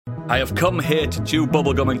I have come here to chew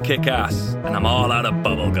bubblegum and kick ass, and I'm all out of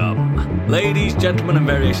bubblegum. Ladies, gentlemen, and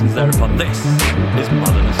variations thereupon, this is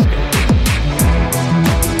Modern Escape.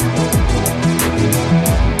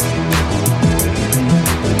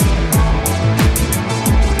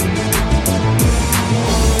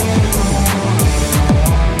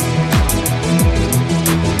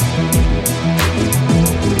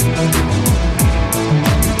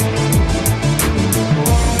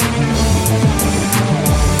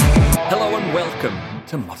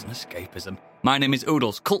 To Modern Escapism. My name is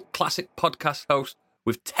Oodles, cult classic podcast host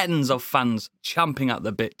with tens of fans champing at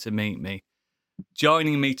the bit to meet me.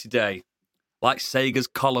 Joining me today, like Sega's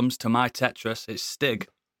columns to my Tetris, it's Stig.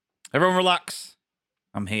 Everyone relax.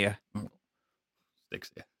 I'm here.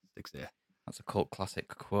 Stig's here. That's a cult classic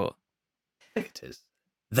quote. It is.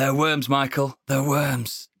 They're worms, Michael. They're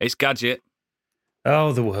worms. It's Gadget.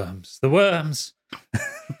 Oh, the worms. The worms.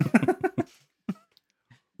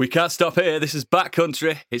 We can't stop here. This is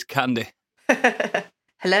Backcountry. It's Candy.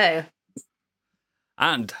 Hello.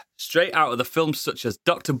 And straight out of the films such as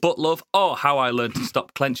Dr. Butlove or How I Learned to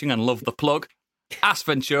Stop Clenching and Love the Plug, Ace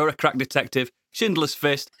Ventura, Crack Detective, Schindler's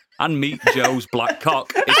Fist, and Meet Joe's Black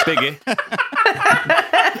Cock, it's Biggie.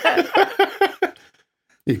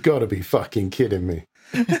 You've got to be fucking kidding me.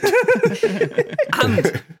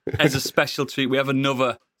 And as a special treat, we have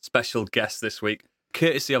another special guest this week,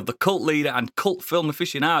 courtesy of the cult leader and cult film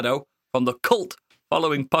aficionado from the cult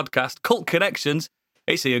following podcast, Cult Connections.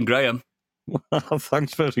 It's Ian Graham. Well,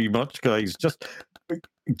 thanks very much, guys. Just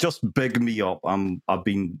big me up. I've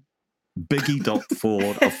been biggied up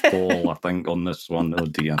for a fall, I think, on this one. Oh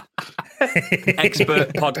dear.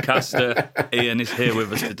 Expert podcaster Ian is here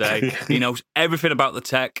with us today. He knows everything about the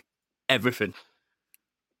tech, everything.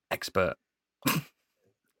 Expert.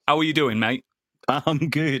 How are you doing, mate? I'm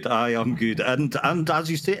good. I am good. And as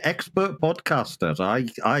you say, expert podcaster.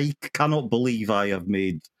 I cannot believe I have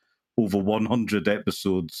made over 100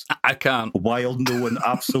 episodes. I can't. While knowing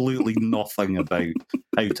absolutely nothing about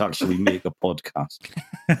how to actually make a podcast.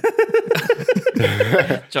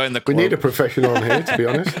 Join the club. We need a professional on here, to be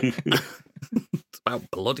honest. It's about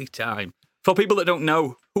bloody time. For people that don't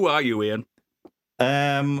know, who are you, Ian?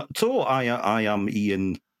 So I am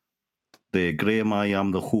Ian Graham. I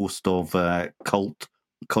am the host of Cult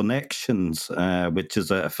Connections, which is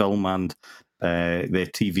a film and their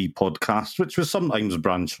TV podcast, which will sometimes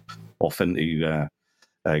branch off into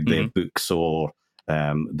their books or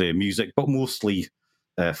their music, but mostly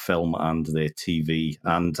film and their TV.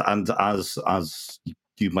 And as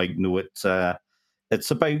you might know, it's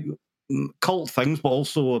about cult things, but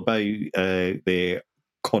also about their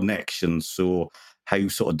connections. So how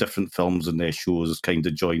sort of different films and their shows kind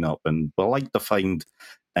of join up. And I like to find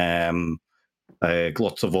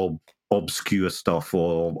lots of obscure stuff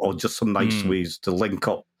or just some nice ways to link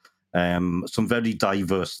up some very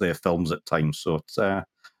diverse films at times. So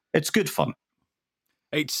it's good fun.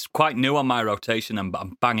 It's quite new on my rotation, and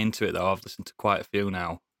I'm bang into it, though. I've listened to quite a few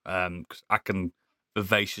now because I can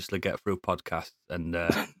vivaciously get through podcasts, and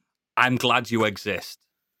I'm glad you exist.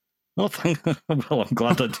 Well, I'm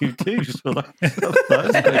glad I do too. So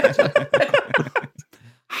that's great.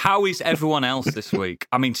 How is everyone else this week?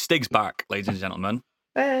 I mean, Stig's back, ladies and gentlemen.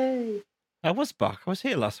 Hey. I was back. I was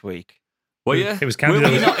here last week. Were you? It was Candy.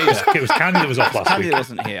 It was Candy that was off last Candy week.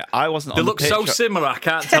 wasn't here. I wasn't. They on look the so Patreon. similar. I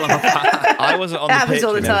can't tell them apart. I wasn't on That the happens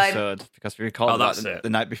all the Patreon time. episode because we recorded the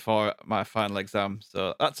night before my final exam.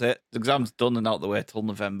 So that's it. The exam's done and out the way till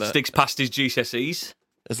November. Stig's passed his GCSEs.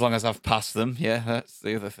 As long as I've passed them, yeah, that's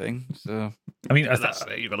the other thing. So I mean, That's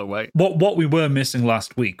it. You've got to wait. what we were missing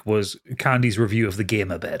last week was Candy's review of the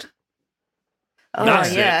gamer bed. Oh,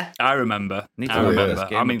 That's yeah. it. I remember. need to I remember remember. this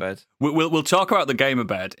gamer I mean, bed. we'll talk about the gamer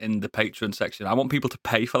bed in the Patreon section. I want people to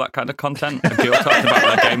pay for that kind of content. And you're talking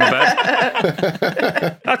about their gamer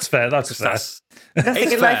bed. That's fair. That's fair. Nothing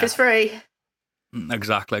It's in life fair. is free.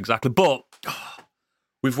 Exactly. But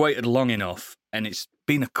we've waited long enough, and it's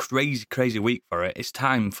been a crazy, crazy week for it. It's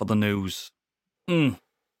time for the news. You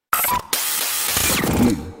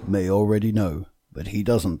may already know, but he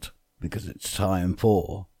doesn't, because it's time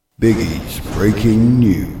for Biggie's Breaking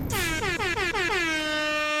News.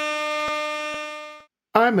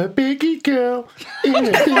 I'm a biggie girl in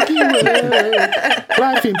a biggie world.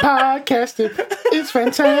 Life in podcasting, it's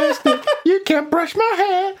fantastic. You can't brush my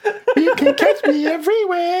hair. You can catch me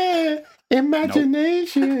everywhere.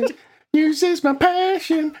 Imagination uses my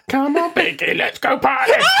passion. Come on, biggie, let's go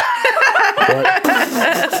party.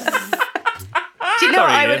 Do you know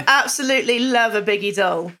Sorry, what? I Ian. would absolutely love a Biggie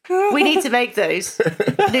doll. We need to make those.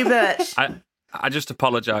 New merch. I just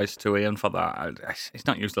apologise to Ian for that. He's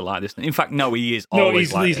not usually like this. In fact, no, he is No,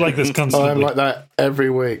 always he's like this constantly. I'm like that every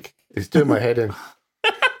week. It's doing my head in.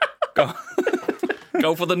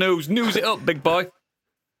 Go for the news. News it up, big boy.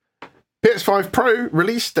 PS5 Pro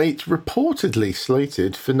release date reportedly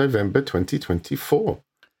slated for November 2024.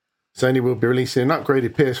 Sony will be releasing an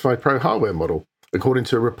upgraded PS5 Pro hardware model, according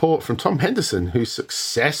to a report from Tom Henderson, who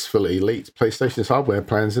successfully leaked PlayStation's hardware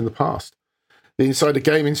plans in the past. The Insider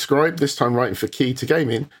Gaming scribe, this time writing for Key to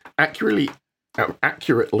Gaming, accurately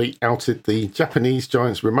outed the Japanese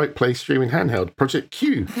giant's remote play streaming handheld, Project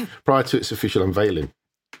Q, prior to its official unveiling.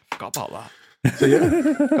 Forgot about that.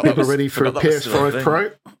 So people ready for a PS5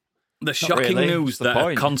 Pro? The shocking news that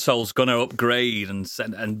a console's going to upgrade and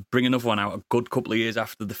bring another one out a good couple of years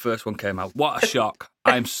after the first one came out. What a shock.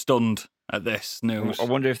 I'm stunned at this news. I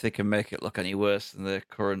wonder if they can make it look any worse than the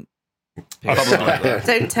current.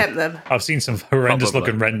 Don't tempt them. I've seen some horrendous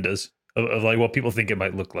looking renders of like what people think it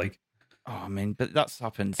might look like. Oh, I mean, but that's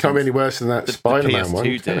happened. Can't be any worse than that Spider-Man one.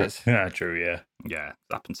 Days. Yeah, true. Yeah. Yeah,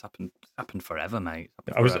 it's happened forever, mate.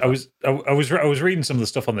 I was reading some of the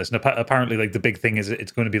stuff on this, and apparently, like the big thing is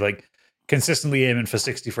it's going to be like consistently aiming for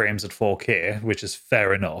 60 frames at 4K, which is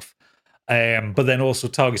fair enough. But then also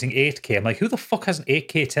targeting 8K. I'm like, who the fuck has an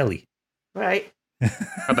 8K telly? Right.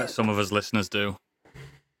 I bet some of us listeners do.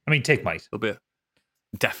 I mean, take mine. There'll be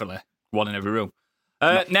definitely one in every room.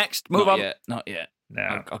 Next, move on. Not yet.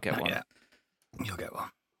 No, I'll get one. Yet. You'll get one.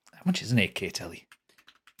 How much is an 8K telly?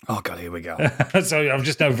 Oh god, here we go. So I'm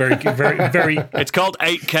just now very. It's called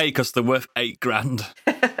 8K because they're worth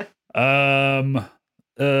 $8,000.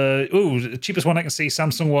 The cheapest one I can see,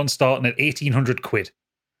 Samsung one starting at 1,800 quid.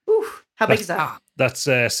 Ooh, how big is that? That's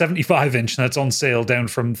 75 inch, and that's on sale down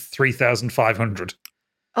from 3,500.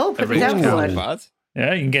 Oh, put me down for one. Bad.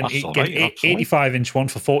 Yeah, you can get 85 inch one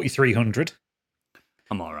for 4,300.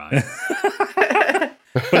 I'm all right.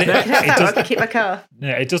 But I can keep my car.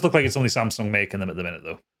 Yeah, it does look like it's only Samsung making them at the minute,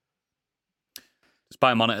 though. Just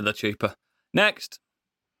buy a monitor, they're cheaper. Next.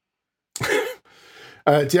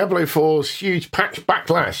 Diablo 4's huge patch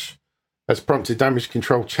backlash has prompted damage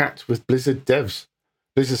control chat with Blizzard devs.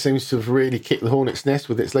 Blizzard seems to have really kicked the hornet's nest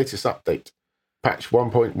with its latest update. Patch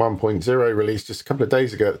 1.1.0 released just a couple of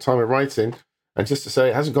days ago at the time of writing, and just to say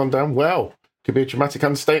it hasn't gone down well could be a dramatic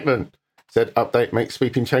understatement. Said update makes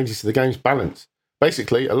sweeping changes to the game's balance.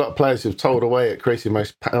 Basically, a lot of players who've toiled away at creating the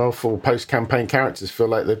most powerful post-campaign characters feel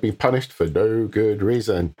like they've been punished for no good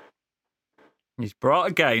reason. He's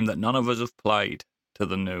brought a game that none of us have played to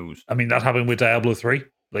the news. I mean, that happened with Diablo 3.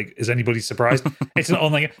 Like, is anybody surprised? It's not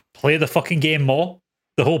on like, play the fucking game more.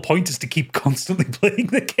 The whole point is to keep constantly playing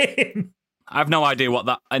the game. I have no idea what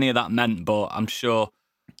any of that meant, but I'm sure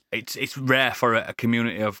it's rare for a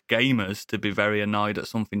community of gamers to be very annoyed at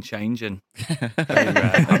something changing. Very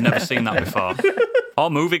rare. I've never seen that before. Or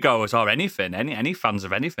moviegoers or anything, any fans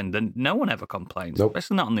of anything, then no one ever complains,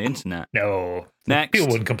 especially not on the internet. No. Next. People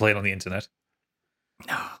wouldn't complain on the internet.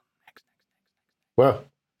 No. Well,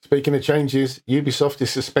 speaking of changes, Ubisoft is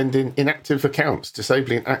suspending inactive accounts,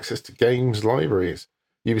 disabling access to games libraries.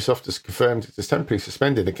 Ubisoft has confirmed it has temporarily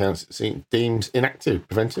suspended accounts it deems inactive,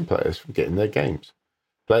 preventing players from getting their games.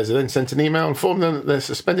 Players are then sent an email informing them that their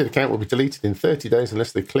suspended account will be deleted in 30 days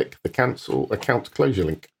unless they click the cancel account closure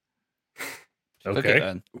link. Okay.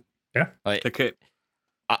 Then. Yeah. Like, Okay.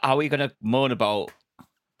 are we going to moan about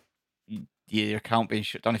your account being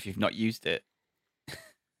shut down if you've not used it?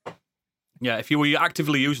 Yeah, if you were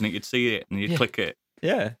actively using it, you'd see it and you'd click it.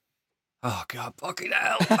 Yeah. Oh, God, fucking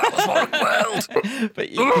hell. That was horrible. But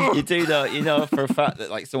you do know, for a fact that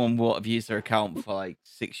like someone won't have used their account for like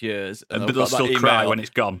 6 years. But they'll still cry when it's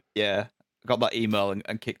gone. Yeah. I got that email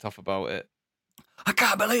and kicked off about it. I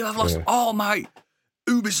can't believe I've lost all my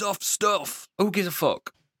Ubisoft stuff. Who gives a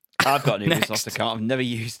fuck? I've got an Ubisoft account. I've never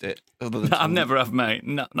used it. I've never have, mate.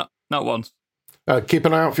 Not once. Keep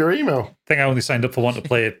an eye out for your email. I think I only signed up for one to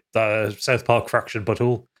play South Park Fractured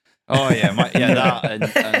Butthole. Oh, yeah.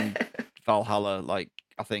 That and Valhalla. Like,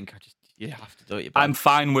 I think you have to do it. I'm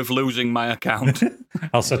fine with losing my account.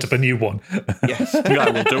 I'll set up a new one. Yes. I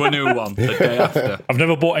will do a new one the day after. I've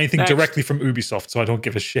never bought anything directly from Ubisoft, so I don't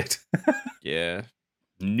give a shit. Yeah.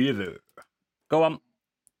 Neither. Go on.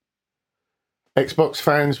 Xbox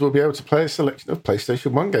fans will be able to play a selection of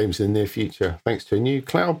PlayStation 1 games in the near future, thanks to a new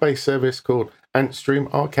cloud-based service called Antstream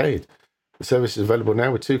Arcade. The service is available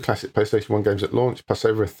now with 2 classic PlayStation 1 games at launch, plus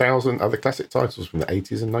over 1,000 other classic titles from the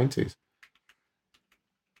 80s and 90s.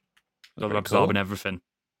 They're absorbing everything.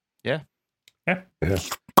 Yeah.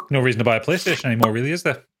 No reason to buy a PlayStation anymore, really, is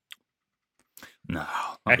there? No.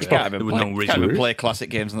 Xbox. There was no reason. Can't even play classic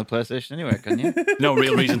games on the PlayStation anyway, can you? No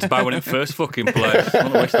real reason to buy when it first fucking plays. I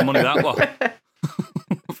want to waste the money that way.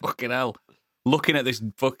 Fucking hell. Looking at this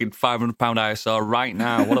fucking £500 ISR right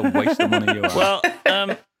now, what a waste of money you are. Well,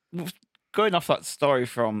 going off that story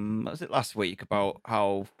from, was it last week, about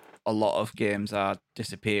how a lot of games are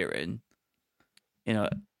disappearing,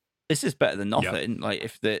 this is better than nothing. Like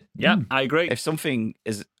I agree. If something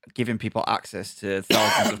is giving people access to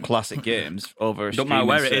thousands of classic games over a don't matter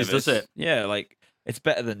where it is, does it? Yeah, like it's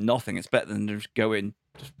better than nothing. It's better than just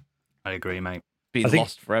I agree, mate. Being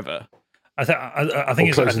lost forever. I think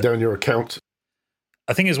it's closing down your account.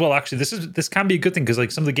 I think as well, actually, this can be a good thing because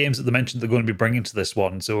like some of the games that they mentioned they're going to be bringing to this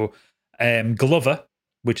one. So, Glover,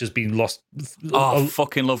 which has been lost. Oh, I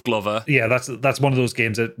fucking love Glover. Yeah, that's one of those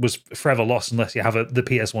games that was forever lost unless you have the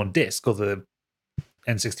PS1 disc or the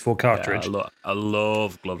N64 cartridge. Yeah, I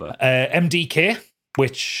love Glover. MDK,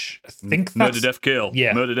 which I think that's... Murder, Death, Kill.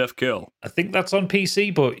 Yeah. Murder, Death, Kill. I think that's on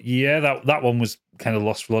PC, but yeah, that one was kind of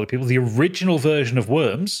lost for a lot of people. The original version of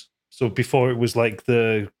Worms, so before it was like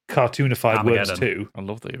the cartoonified Worms 2. I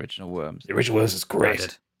love the original Worms. The original Worms is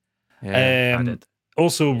great. I did.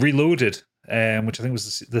 Also Reloaded, which I think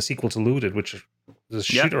was the sequel to Loaded, which was a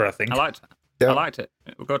shooter, I think. I liked it. Yeah. I liked it.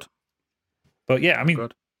 It was good. But yeah, I mean,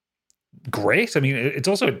 great. I mean, it's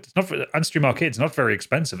not for Unstream Arcade's not very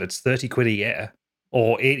expensive. It's 30 quid a year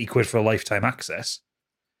or 80 quid for a lifetime access.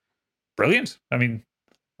 Brilliant. I mean,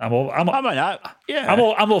 I'm all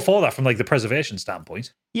for that from like the preservation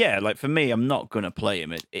standpoint. Yeah, like for me, I'm not going to play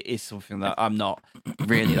him. It is something that I'm not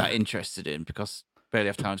really that interested in because I barely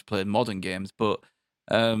have time to play modern games. But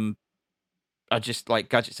I just, like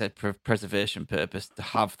Gadget said, for preservation purpose, to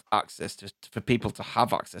have access for people to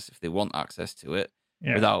have access if they want access to it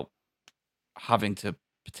without having to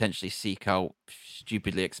potentially seek out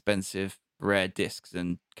stupidly expensive rare discs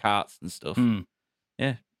and carts and stuff.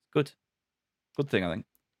 Yeah, good thing, I think.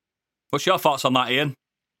 What's your thoughts on that, Ian?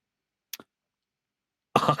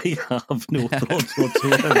 I have no thoughts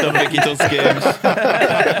whatsoever. I don't think he does games.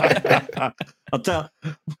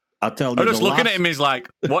 I'll tell you. I'm just looking at him. He's like,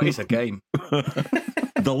 "What is a game?"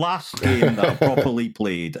 The last game that I properly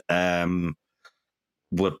played,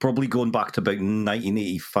 we're probably going back to about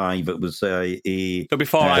 1985. It was a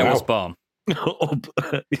before I was born.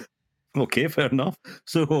 Okay, fair enough.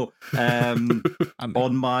 So,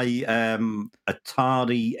 on my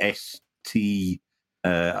Atari ST,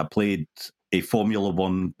 I played a Formula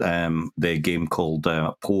One the game called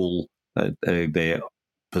Pole, the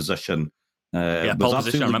Position. Pole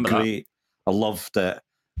Position. I remember great. That. I loved it.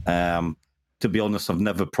 To be honest, I've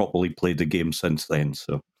never properly played the game since then.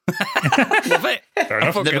 So. Love it. Fair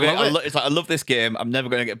enough. It's like I love this game. I'm never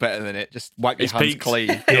going to get better than it. Just wipe your hands peaked.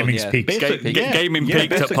 clean. Gaming's peaked. Gaming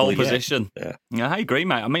peaked at pole position. Yeah, I agree,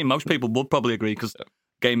 mate. I mean, most people would probably agree because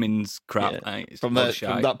gaming's crap. Yeah. From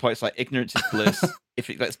that point, it's like ignorance is bliss. If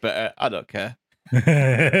it gets better, I don't care.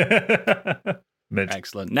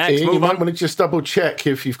 Excellent. Next, you might want to just double check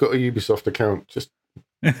if you've got a Ubisoft account. Just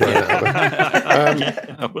you're going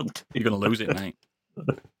to lose it, mate.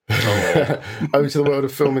 Over to the world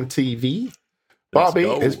of film and TV. Barbie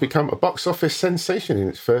has become a box office sensation in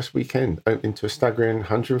its first weekend, opening to a staggering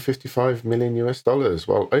 $155 million US,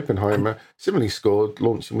 while Oppenheimer similarly scored,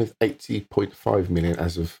 launching with $80.5 million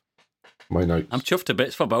as of my notes. I'm chuffed to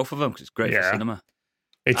bits for both of them because it's great for cinema.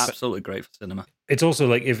 It's absolutely great for cinema. It's also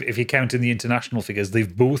like if you count in the international figures,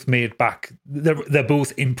 they've both made back. They're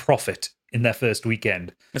both in profit in their first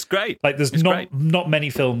weekend. It's great. Like there's not many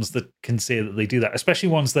films that can say that they do that, especially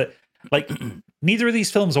ones that like neither of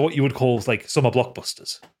these films are what you would call like summer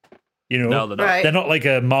blockbusters. You know, no, they're not. They're not like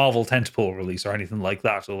a Marvel tentpole release or anything like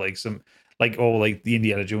that, or like some like the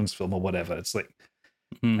Indiana Jones film or whatever. It's like,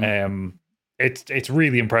 it's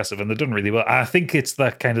really impressive and they're done really well. I think it's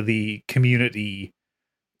that kind of the community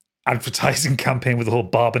advertising campaign with the whole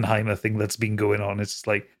Barbenheimer thing that's been going on. It's just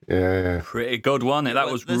like pretty good one.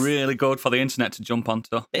 That was really good for the internet to jump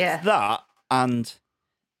onto. It's that, and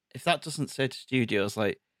if that doesn't say to studios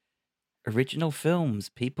like original films,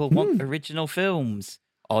 people want original films.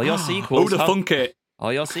 All your sequels,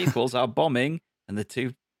 all your sequels are bombing, and the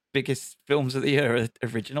two biggest films of the year are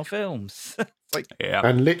original films.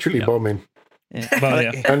 And literally bombing. Yeah. Well,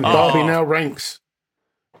 yeah. And Barbie now ranks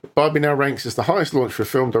as the highest launch for a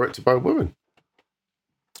film directed by a woman,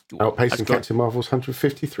 outpacing Captain Marvel's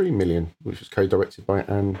 $153 million, which was co-directed by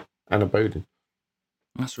Anna Boden.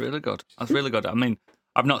 That's really good. I mean,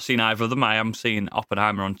 I've not seen either of them. I am seeing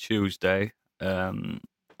Oppenheimer on Tuesday.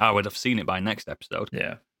 I would have seen it by next episode.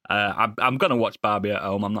 Yeah. I'm going to watch Barbie at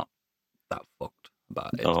home. I'm not that fucked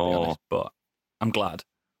about it, to be honest, but I'm glad.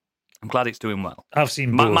 I'm glad it's doing well. I've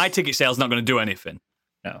seen my ticket sale's not going to do anything.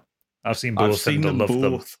 I've seen both. I've seen and I them love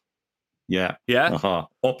both. them. Yeah. Yeah. Uh-huh.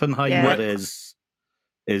 Oppenheimer Yeah.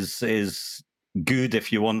 is good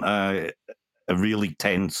if you want a really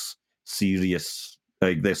tense, serious,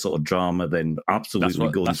 like this sort of drama. Then absolutely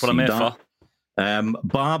go and That's see what I'm here that. for.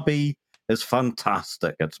 Barbie is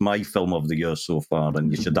fantastic. It's my film of the year so far, and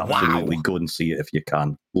you should absolutely go and see it if you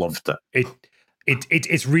can. Loved it.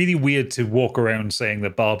 It's really weird to walk around saying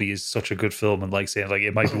that Barbie is such a good film and like saying like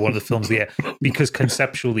it might be one of the films of the year because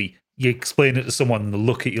conceptually you explain it to someone and they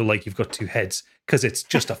look at you like you've got two heads because it's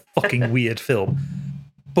just a fucking weird film,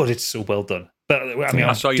 but it's so well done. But I mean,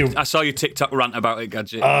 I saw your TikTok rant about it,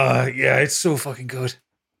 Gadget. Yeah, it's so fucking good.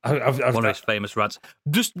 One of his famous rants.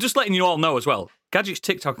 Just letting you all know as well. Gadget's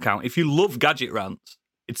TikTok account. If you love Gadget rants,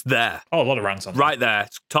 it's there. Oh, a lot of rants on right there.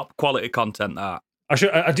 It's top quality content. That.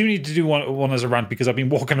 I do need to do one as a rant because I've been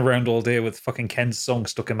walking around all day with fucking Ken's song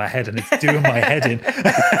stuck in my head and it's doing my head in.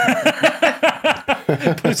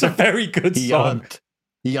 But it's a very good song.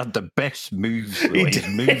 He had the best moves. His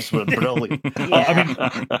moves were brilliant. I mean,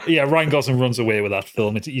 yeah, Ryan Gosling runs away with that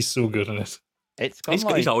film. He's so good in it.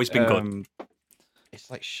 He's always been good. It's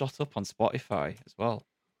like shot up on Spotify as well.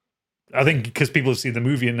 I think because people have seen the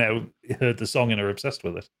movie and now heard the song and are obsessed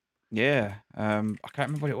with it. Yeah, I can't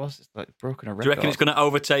remember what it was. It's like broken a record. Do you reckon it's going to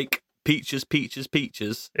overtake Peaches, Peaches,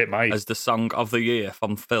 Peaches? It might as the song of the year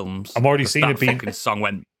from films. I'm already seeing it being. Fucking song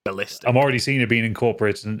went ballistic. I'm already seeing it being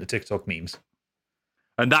incorporated into TikTok memes,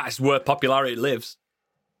 and that's where popularity lives.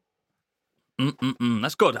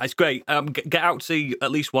 That's good. That's great. Get out to see at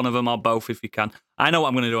least one of them or both if you can. I know what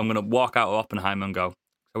I'm going to do. I'm going to walk out of Oppenheimer and go. So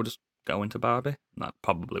we'll just go into Barbie. That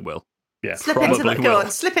probably will. Yeah, slip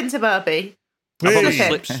into Barbie. I'll probably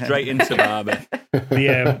slip straight into Barbie.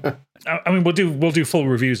 I mean, we'll do full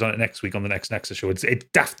reviews on it next week on the next Nexus show.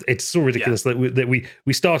 It's so ridiculous that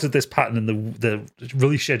we started this pattern and the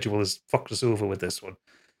release schedule has fucked us over with this one.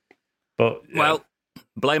 But well,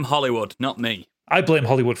 blame Hollywood, not me. I blame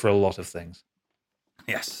Hollywood for a lot of things.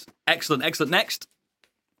 Yes, excellent. Next,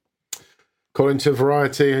 according to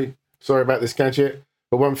Variety, sorry about this, Gadget,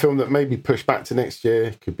 but one film that may be pushed back to next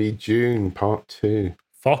year could be Dune Part 2.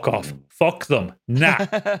 Fuck off. Fuck them. Nah.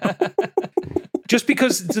 Just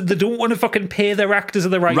because they don't want to fucking pay their actors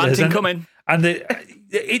and their writers. Ranting coming. And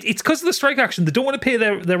it's because of the strike action. They don't want to pay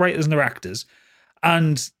their writers and their actors.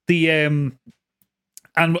 And it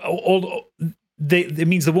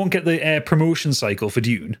means they won't get the promotion cycle for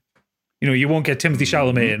Dune. You know, you won't get Timothée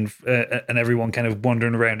Chalamet and everyone kind of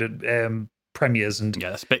wandering around at premieres and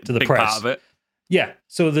that's to the big press. Part of it. Yeah,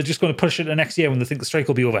 so they're just going to push it to next year when they think the strike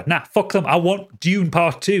will be over. Nah, fuck them. I want Dune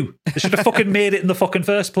Part 2. They should have fucking made it in the fucking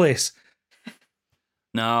first place.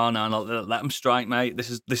 No, let them strike, mate. This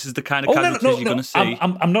is the kind of casualties you're going to see.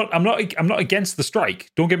 I'm not against the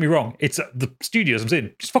strike. Don't get me wrong. It's the studios I'm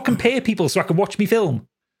saying. Just fucking pay people so I can watch me film.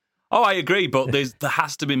 Oh, I agree, but there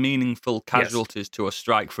has to be meaningful casualties to a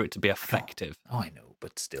strike for it to be effective. Oh, I know,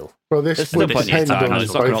 but still. Well, this would depend on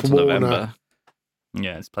both Warner.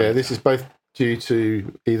 This is both due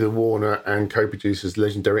to either Warner and co-producers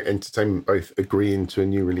Legendary Entertainment both agreeing to a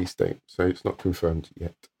new release date, so it's not confirmed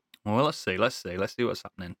yet. Well, let's see what's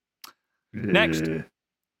happening. Next.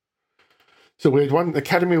 It's a weird one.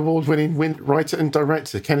 Academy Award-winning writer and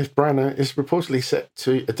director Kenneth Branagh is reportedly set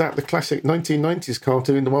to adapt the classic 1990s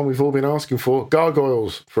cartoon, the one we've all been asking for,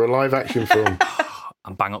 Gargoyles, for a live-action film.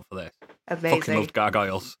 I'm bang up for this. Amazing. Fucking loved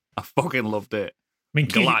Gargoyles. I fucking loved it. I mean,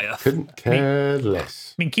 Goliath. Couldn't care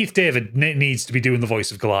less. I mean, Keith David needs to be doing the voice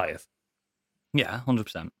of Goliath. Yeah,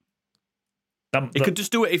 100%. He could just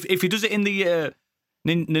do it if he does it in the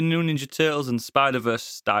new Ninja Turtles and Spider-Verse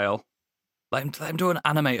style. Let him do an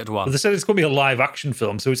animated one. But they said it's going to be a live action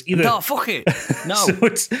film, so it's either. No, fuck it. No. So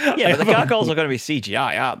but the gargoyles are going to be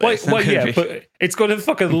CGI, aren't they? But it's going to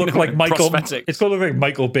fucking look like Michael. It's going to look like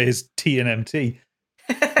Michael Bay's TNMT.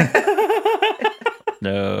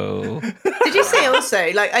 No. Did you see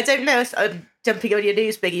also, like, I don't know if I'm jumping on your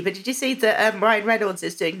news, Biggie, but did you see that Ryan Reynolds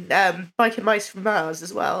is doing Bike and Mice from Mars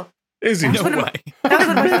as well? Is he? No way. That was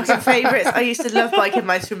one of my fucking favourites. I used to love Bike and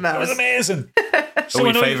Mice from Mars. That was amazing. So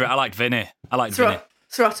your favourite? I liked Vinny.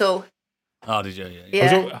 Throttle. Oh, did you?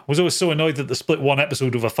 Yeah. I was always so annoyed that they split one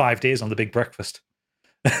episode over 5 days on The Big Breakfast.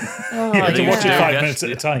 You had to yeah. watch it 5 Yes, minutes at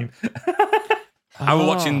a time. I was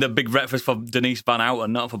watching The Big Breakfast for Denise Van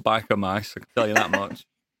Outen, not for Biker Mice. I can tell you that much.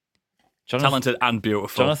 Talented and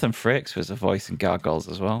beautiful. Jonathan Frakes was a voice in Gargoyles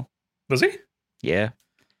as well. Was he? Yeah.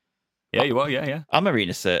 Yeah, you were. Yeah. I'm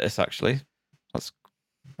Marina Sirtis, actually. That's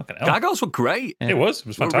Gargoyles were great. Yeah. It was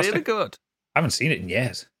fantastic. Really good. I haven't seen it in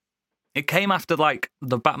years. It came after like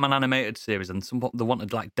the Batman animated series, and they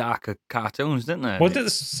wanted like darker cartoons, didn't they? Well, it's the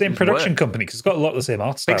same production company because it's got a lot of the same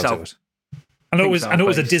art style to it. I know it was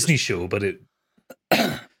a It's Disney show, but it.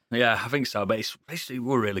 Yeah, I think so. But it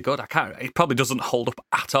were really good. It probably doesn't hold up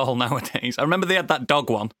at all nowadays. I remember they had that dog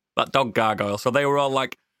one, that dog gargoyle. So they were all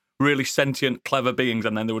like really sentient, clever beings,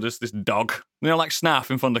 and then there was just this dog, like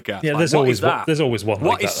Snarf in Thundercats. Yeah, like, there's always that. There's always one.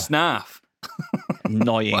 What like is that. Snarf?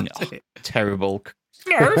 Annoying, terrible.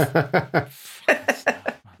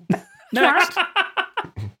 Next.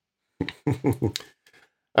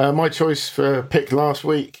 My choice for pick last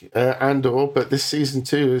week, Andor, but this season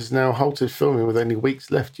 2 is now halted filming with only weeks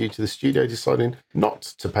left due to the studio deciding not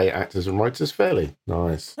to pay actors and writers fairly.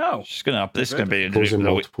 Nice. Oh, This is going to be Causing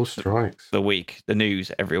multiple strikes. the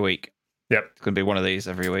news every week. Yep. It's going to be one of these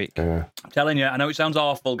every week. Yeah, I'm telling you, I know it sounds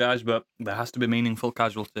awful, guys, but there has to be meaningful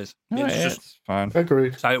casualties. It's fine.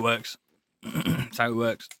 agreed. That's how it works. That's how it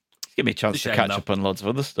works. Give me a chance It's a to shame, catch though. up on loads of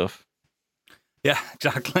other stuff. Yeah,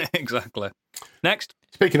 exactly. Next.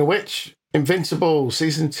 Speaking of which, Invincible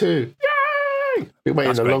season 2. Yay! Been waiting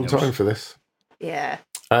That's a great long news. time for this. Yeah.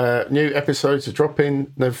 New episodes are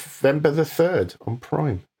dropping November the 3rd on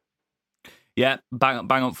Prime. Yeah, bang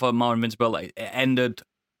up for more Invincible. It ended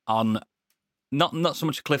on not so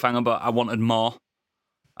much a cliffhanger, but I wanted more.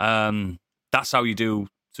 That's how you do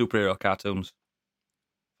superhero cartoons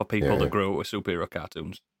for people that grew up with superhero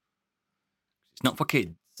cartoons. It's not for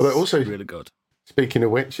kids. But also, It's really good. Speaking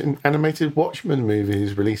of which, an animated Watchmen movie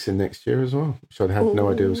is releasing next year as well, which I had no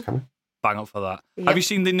idea was coming. Bang up for that. Yep. Have you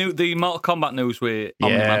seen the Mortal Kombat news with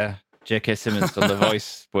Omni-Man? Yeah, J.K. Simmons done the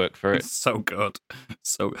voice work for it. It's so good.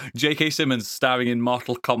 So J.K. Simmons starring in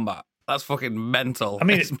Mortal Kombat. That's fucking mental. I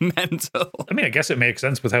mean, it's mental. I mean, I guess it makes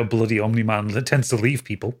sense with how bloody Omni-Man tends to leave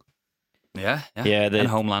people. Yeah. Yeah, and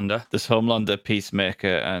Homelander. There's Homelander, Peacemaker,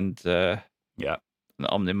 and Yeah. an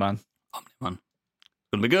Omni-Man. Omni-Man.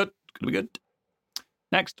 Gonna be good.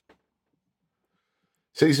 Next.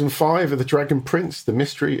 Season 5 of The Dragon Prince, The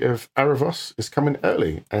Mystery of Aravos, is coming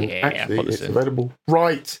early. And Yeah, actually, put this it's in. available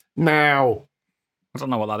right now. I don't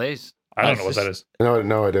know what that is. I don't know what that is.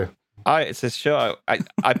 No idea. It's a show.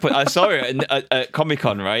 I saw it at Comic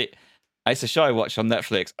Con, right? It's a show I watched on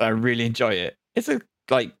Netflix, and I really enjoy it. It's a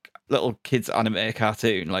little kids animated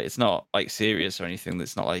cartoon. Like, it's not like serious or anything.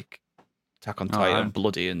 It's not like Attack on Titan, Alright.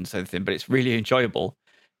 bloody and something, but it's really enjoyable.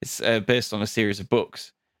 It's based on a series of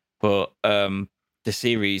books, but the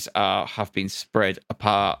series have been spread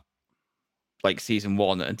apart. Like season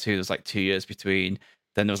 1 and 2, there's like 2 years between.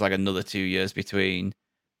 Then there was like another 2 years between,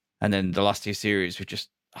 and then the last 2 series we just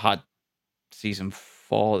had season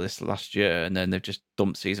 4 this last year, and then they've just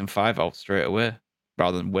dumped season 5 out straight away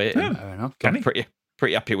rather than waiting. Fair enough. Can I'm he?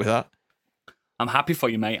 pretty happy with that. I'm happy for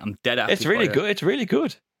you, mate. I'm dead happy. It's really for you. good. It's really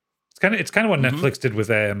good. It's kind of what Netflix did with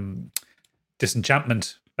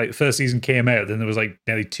Disenchantment. Like the first season came out, then there was like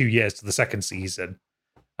nearly 2 years to the second season,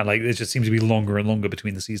 and like it just seems to be longer and longer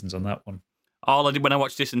between the seasons on that one. All I did when I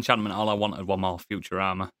watched Disenchantment, all I wanted was more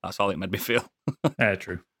Futurama. That's all it made me feel. Yeah,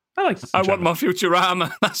 true. I like I Disenchantment. want more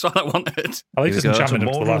Futurama. That's what I wanted. I like Here we go, Disenchantment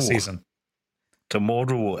up to the last tomorrow. season.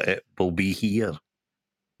 Tomorrow it will be here.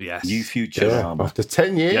 Yes. New Yeah, Futurama. after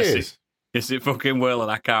 10 years. Yes, Yes, it fucking will, and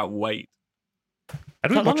I can't wait. I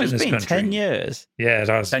How don't long watch it in has it this been? country. 10 years. Yeah, it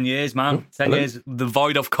has. 10 years, man. 10 hello? years. The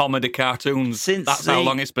void of comedy cartoons. Since That's how the-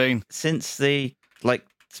 long it's been. Since the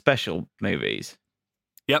special movies.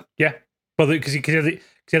 Yeah. Well, because you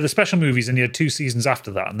had the special movies and you had 2 seasons after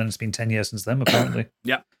that, and then it's been 10 years since then, apparently.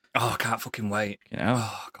 Oh, I can't fucking wait. You know?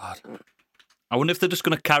 Oh, God. I wonder if they're just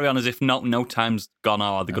going to carry on as if no time's gone, or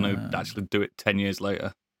are they going to actually do it 10 years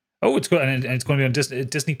later? Oh, it's good, and it's going to be on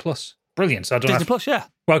Disney Plus. Brilliant. So I don't Disney have, Plus, yeah.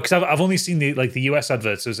 well, because I've only seen the US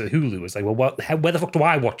adverts. So it's at Hulu. It's like, well, where the fuck do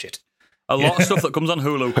I watch it? A lot of stuff that comes on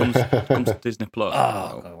Hulu comes to Disney Plus.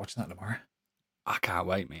 Oh, I'm watching that tomorrow. I can't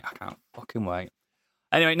wait, mate. I can't fucking wait.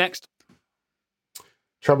 Anyway, next.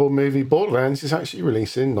 Trouble movie Borderlands is actually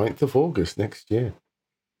releasing 9th of August next year.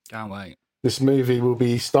 Can't wait. This movie will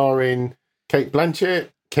be starring Kate Blanchett,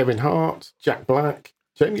 Kevin Hart, Jack Black,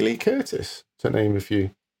 Jamie Lee Curtis, to name a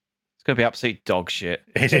few. It's going to be absolute dog shit.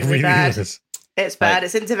 It Is it really bad? is. It's bad.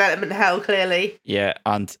 It's in development hell, clearly. Yeah,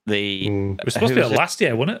 and the... Mm. It was supposed to be out last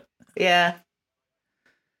year, wasn't it? Yeah.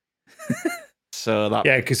 So that...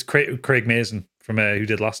 Yeah, because Craig Mazin from who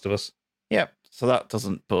did Last of Us. Yep. So that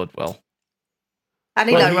doesn't bode well. And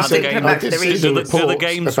he Well, knows he he said- come I back to did the see region. the Do the reports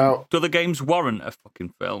games about- do the games warrant a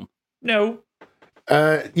fucking film? No.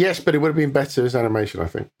 Yes, but it would have been better as animation, I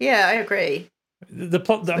think. Yeah, I agree. The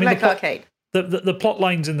plot. I mean, Like the plot, arcade. the plot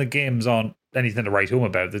lines in the games aren't anything to write home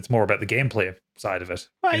about. It's more about the gameplay side of it.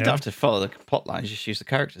 Well, you you don't know? have to follow the plot lines, just use the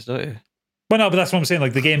characters, don't you? Well, no, but that's what I'm saying.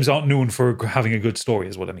 Like the games aren't known for having a good story,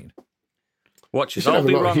 is what I mean. Watch us should all have a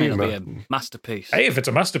be lot of wrong. It'll be humour. a masterpiece. Hey, if it's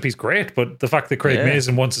a masterpiece, great. But the fact that Craig Yeah.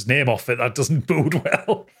 Mazin wants his name off it, that doesn't bode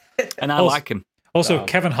well. And I Also- like him. Also,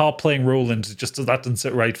 Kevin Hart playing Roland, that doesn't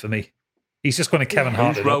sit right for me. He's just going to Kevin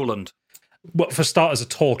Hart. Who's it up. Roland? What, for starters, a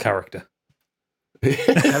tall character.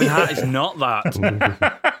 Kevin Hart is not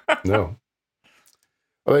that. No.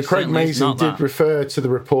 Although Craig Certainly he's Mazin not did that. refer to the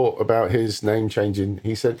report about his name changing.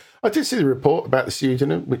 He said, I did see the report about the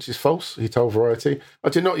pseudonym, which is false. He told Variety, I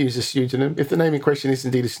did not use a pseudonym. If the name in question is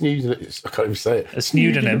indeed a pseudonym, I can't even say it. A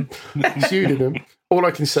pseudonym. Pseudonym. All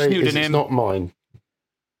I can say is it's Pseudonym. not mine.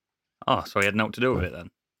 Oh, so he had nothing to do with it then.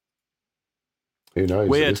 Who knows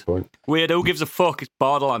Weird. at this point? Weird. Who gives a fuck? It's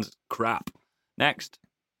Borderlands. It's crap. Next.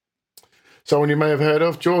 Someone you may have heard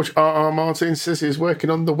of, George R.R. Martin, says he's working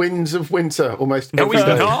on The Winds of Winter almost No, every he's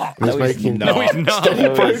day. not. And he's making No, he's not. steady No,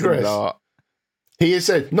 he's progress. not. He has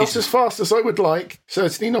said, not as fast as I would like,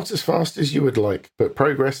 certainly not as fast as you would like, but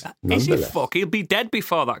progress Is he nonetheless. fuck? He'll be dead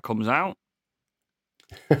before that comes out.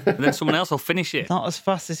 And then someone else will finish it. Not as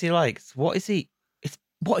fast as he likes. What is he?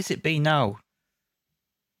 What is it been now?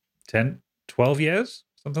 10, 12 years?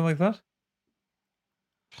 Something like that?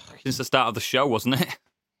 Since the start of the show, wasn't it?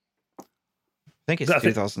 I think it's I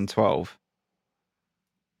think- 2012.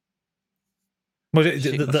 Well, That's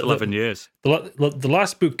 11 years. the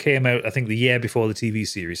last book came out, I think, the year before the TV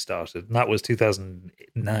series started, and that was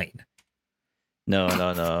 2009.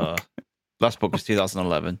 No. Last book was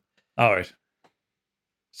 2011. All right.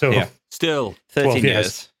 So, Yeah. Still. 13 12 years.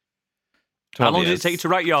 years. How 12 long did it years. take you to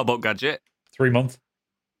write your book, Gadget? 3 months.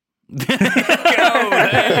 There you go.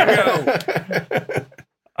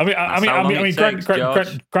 That's how long it takes,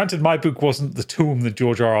 George. Granted, my book wasn't the tome that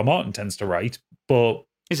George R.R. Martin tends to write, but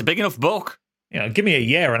It's a big enough book. give me a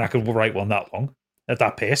year and I could write one that long at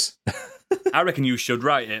that pace. I reckon you should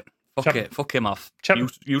write it. Fuck Chap- it. Fuck him off. Chap-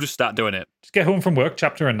 You just start doing it. Just get home from work,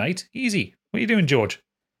 chapter a night, easy. What are you doing, George?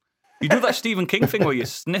 You do that Stephen King thing where you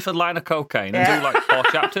sniff a line of cocaine and do like 4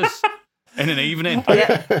 chapters in an evening.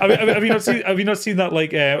 Have you not seen that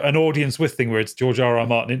like an audience with thing where it's George R.R.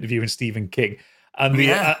 Martin interviewing Stephen King, and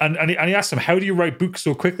and he asks him, "How do you write books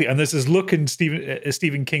so quickly?" And there's this look in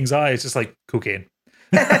Stephen King's eyes, just like cocaine.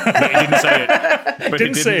 But he didn't say it. But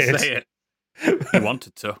Didn't he say didn't it. say it. He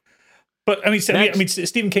wanted to. But I mean, Next.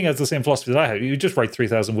 Stephen King has the same philosophy that I have. You just write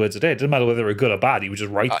 3,000 words a day. It doesn't matter whether they're good or bad. He would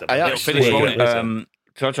just write them. I It'll actually, finish, won't it?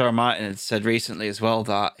 George R. R. Martin had said recently as well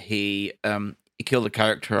that he killed a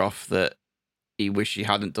character off that he wished he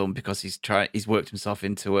hadn't done because he's worked himself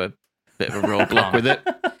into a bit of a roadblock with it.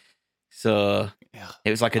 So it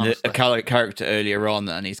was like a character earlier on,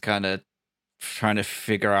 and he's kind of trying to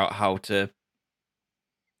figure out how to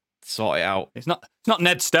sort it out. It's not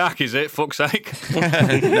Ned Stark, is it? Fuck's sake. No.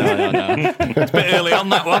 It's a bit early on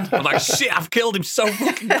that one. I'm like, shit, I've killed him so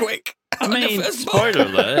fucking quick. I mean, spoiler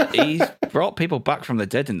alert, he brought people back from the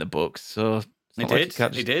dead in the books, so it's He not like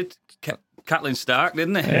did. He did. Catelyn Stark,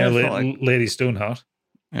 didn't he? Yeah, it's not like- Lady Stoneheart.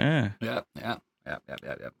 Yeah. Yeah.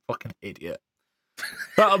 Fucking idiot.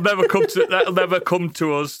 That'll never come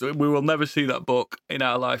to us. We will never see that book in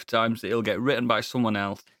our lifetimes. It'll get written by someone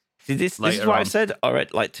else. See, this is Later what on. I said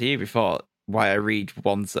already, like to you before. Why I read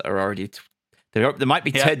ones that are already there might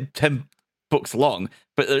be 10 books long,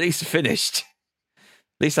 but at least finished.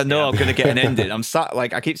 At least I know I'm going to get an ending. I'm sat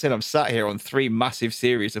I keep saying I'm sat here on 3 massive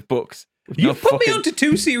series of books. with You no put me fucking- onto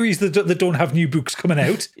 2 series that don't have new books coming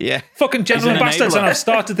out. Yeah. Fucking Gentleman an Bastards, enabler. and I've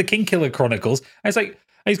started the King Killer Chronicles. And it's like,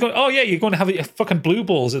 and he's going, oh yeah, you're going to have a fucking blue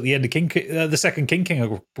balls at the end of the second King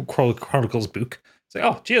Chronicles book. It's like,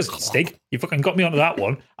 oh, cheers, Stig. You fucking got me onto that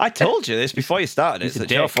one. I told you this before you started. He's a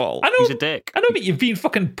It's your dick. fault. I know, He's a dick. I know, but you've been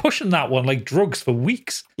fucking pushing that one like drugs for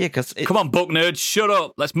weeks. Yeah, because Come on, book nerds, shut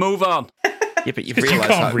up. Let's move on. Yeah, but you've Because you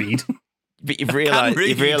realised can't that- read. But you've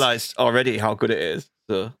read. realised already how good it is.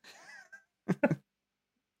 So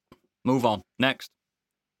Move on. Next.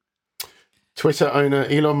 Twitter owner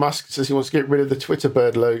Elon Musk says he wants to get rid of the Twitter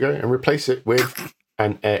bird logo and replace it with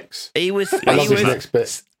an X. he was I love this next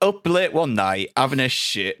bit. up late one night having a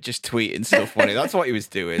shit, just tweeting stuff funny. That's what he was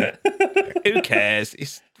doing. Who cares?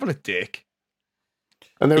 What a dick.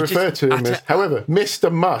 And they It refer just- to him as, however,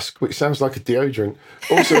 Mr. Musk, which sounds like a deodorant,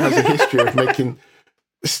 also has a history of making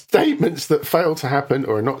statements that fail to happen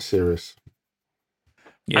or are not serious.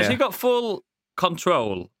 Has he got full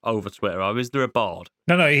control over Twitter, or is there a board?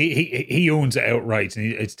 No, he owns it outright, and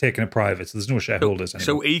it's taken it private, so there's no shareholders anymore.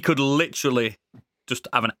 So he could literally just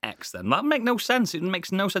have an X then. That make no sense. It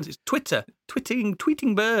makes no sense. It's Twitter.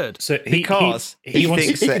 Tweeting bird. So Because he wants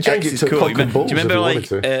thinks he that could change X it is to cool. cock Do you and balls if remember he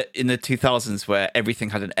like wanted in the 2000s where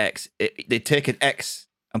everything had an X? They'd take an X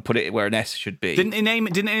and put it where an S should be. Didn't he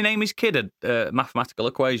name his kid a mathematical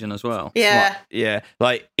equation as well? Yeah. Yeah,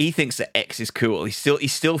 like he thinks that X is cool. He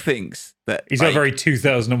still thinks that He's got a very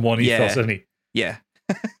 2001 ethos, hasn't he? Yeah.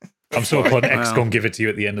 I'm so glad X gonna give it to you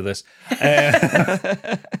at the end of this.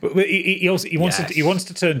 But he wants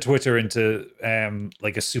to turn Twitter into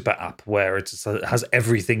like a super app where it has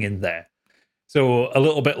everything in there. So a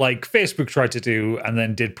little bit like Facebook tried to do and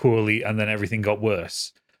then did poorly and then everything got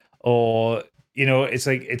worse. Or it's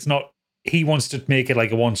like it's not. He wants to make it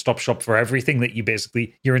like a one-stop shop for everything that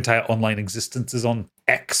your entire online existence is on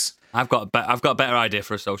X. I've got a better idea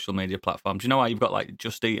for a social media platform. Do you know why you've got like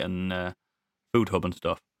Just Eat and Food Hub and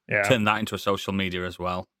stuff? Yeah. Turn that into a social media as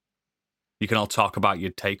well. You can all talk about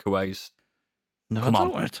your takeaways. No, I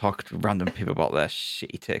don't want to talk to random people about their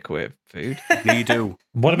shitty takeaway food. Yeah, you do.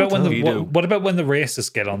 What about when What when the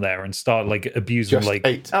racists get on there and start like abusing Just like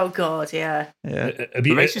 8. Oh God, yeah. The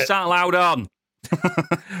racists aren't allowed on.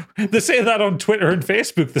 They say that on Twitter and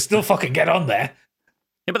Facebook. They still fucking get on there.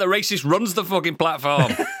 Yeah, but the racist runs the fucking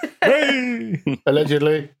platform. Hey!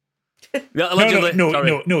 Allegedly. Yeah, allegedly.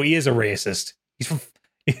 No, he is a racist.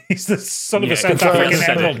 He's the son of a South confirmed.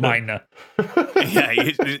 African emerald miner.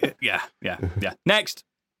 Yeah. Next.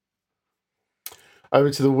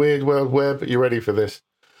 Over to the weird world web. Are you ready for this?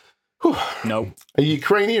 Whew. No. A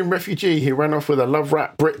Ukrainian refugee who ran off with a love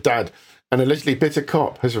rat Brit dad and allegedly bit a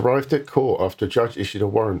cop has arrived at court after a judge issued a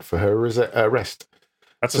warrant for her arrest.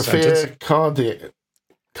 That's a sentence. Sophia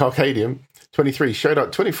Carcadian, 23, showed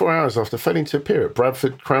up 24 hours after failing to appear at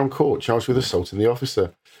Bradford Crown Court charged with assaulting the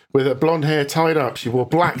officer. With her blonde hair tied up, she wore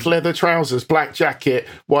black leather trousers, black jacket,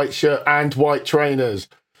 white shirt and white trainers.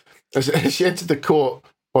 As she entered the court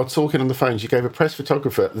while talking on the phone, she gave a press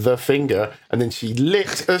photographer the finger and then she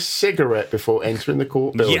lit a cigarette before entering the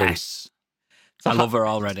court building. Yes. I love her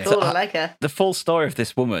already. Cool, I like her. The full story of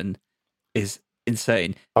this woman is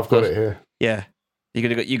insane. I've got it here. Yeah.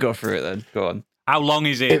 You go through it then. Go on. How long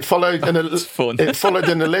is it? It followed It's fun. It followed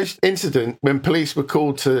an alleged incident when police were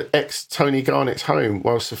called to ex-Tony Garnett's home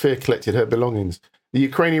while Sophia collected her belongings. The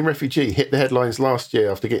Ukrainian refugee hit the headlines last year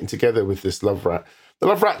after getting together with this love rat. The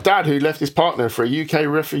love rat dad, who left his partner for a Ukrainian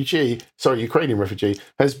refugee,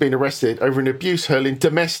 has been arrested over an abuse-hurling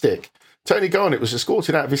domestic. Tony Garnett was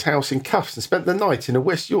escorted out of his house in cuffs and spent the night in a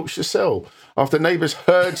West Yorkshire cell after neighbours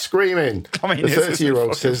heard screaming. The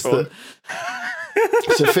 30-year-old says that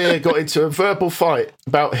Sophia got into a verbal fight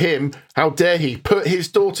about him. How dare he put his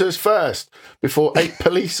daughters first before 8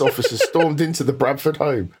 police officers stormed into the Bradford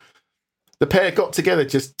home. The pair got together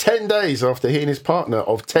just 10 days after he and his partner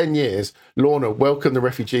of 10 years, Lorna, welcomed the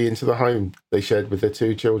refugee into the home they shared with their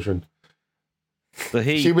 2 children. So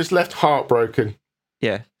She was left heartbroken.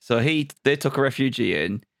 Yeah. So they took a refugee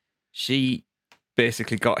in. She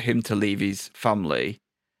basically got him to leave his family.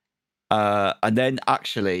 And then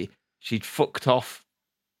actually she'd fucked off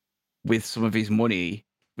with some of his money,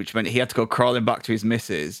 which meant he had to go crawling back to his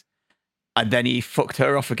missus. And then he fucked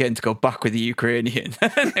her off again to go back with the Ukrainian.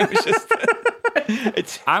 It was just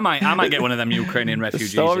I might get one of them Ukrainian the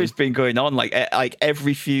refugees. story's been going on like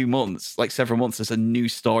every few months, like several months. There's a new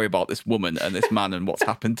story about this woman and this man and what's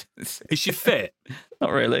happened. Is she fit?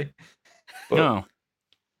 Not really. No.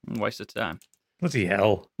 Waste of time. Bloody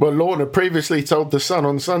hell. Well, Lorna previously told The Sun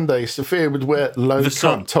on Sunday Sophia would wear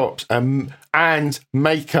low-cut tops and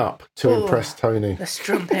makeup to impress Tony. The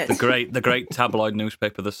strumpet. The great tabloid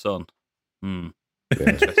newspaper, The Sun.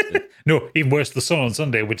 Interesting. No, even worse, The Sun on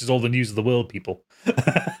Sunday, which is all the news of the world, people.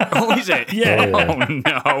 Oh, is it? Yeah.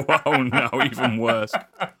 Oh no, even worse.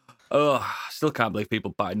 Oh, I still can't believe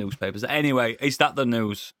people buy newspapers. Anyway, is that the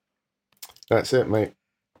news? That's it, mate.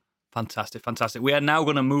 Fantastic. We are now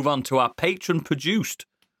going to move on to our patron-produced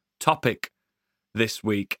topic this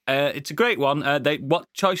week. It's a great one. What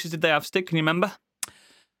choices did they have, Stig? Can you remember?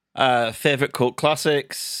 Favorite cult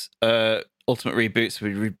classics, ultimate reboots.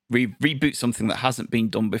 We reboot something that hasn't been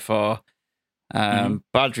done before.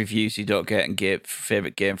 Bad reviews you don't get, and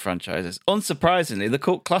favorite game franchises. Unsurprisingly, the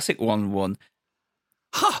cult classic one won.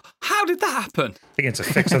 How did that happen? I think it's a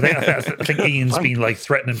fix. I think Ian's been like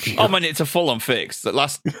threatening people. Oh man, it's a full-on fix. The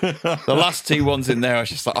last 2 ones in there, I was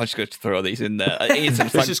just like, I'm just going to throw these in there. Ian said,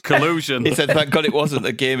 This is collusion. He said, "Thank God it wasn't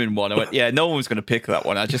a gaming one." I went, "Yeah, no one was going to pick that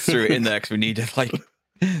one. I just threw it in there because we needed like."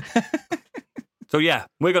 So yeah,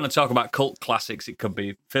 we're going to talk about cult classics. It could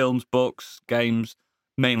be films, books, games,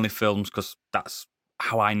 mainly films, because that's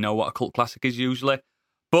how I know what a cult classic is usually.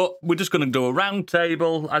 But we're just going to do a round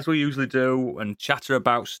table, as we usually do, and chatter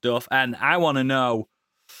about stuff. And I want to know,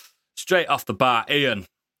 straight off the bat, Ian,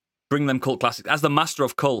 bring them cult classics. As the master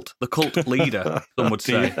of cult, the cult leader, some would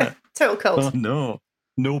say. Total cult. Oh,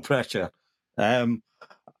 no pressure.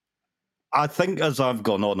 I think as I've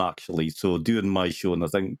gone on, actually, so doing my show, and I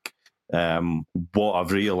think what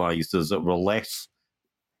I've realised is that we're less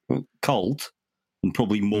cult and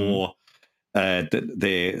probably more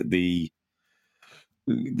the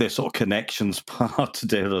sort of connections part,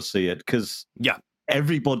 dare I say it, because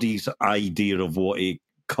everybody's idea of what a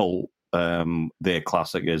cult their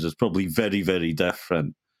classic is probably very, very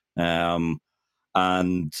different.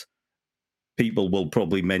 And people will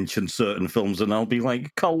probably mention certain films and I'll be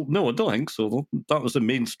like, cult? No, I don't think so. That was a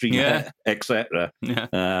mainstream hit, etc. Yeah.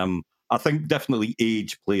 I think definitely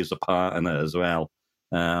age plays a part in it as well.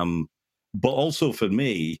 But also for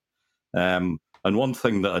me, and one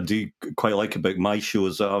thing that I do quite like about my show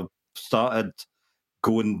is that I've started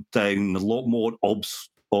going down a lot more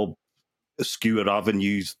obscure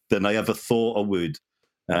avenues than I ever thought I would,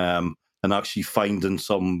 and actually finding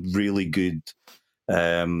some really good,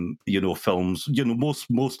 films,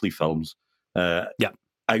 mostly films out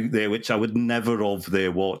there which I would never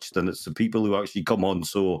have watched, and it's the people who actually come on.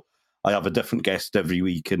 So I have a different guest every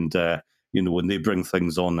week, and when they bring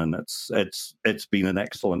things on, and it's been an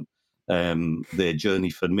excellent their journey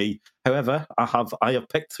for me. However, I have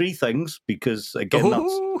picked three things because again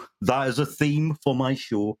that is a theme for my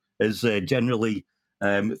show, is generally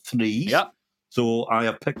three. Yeah. So I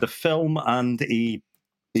have picked a film and the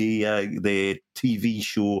TV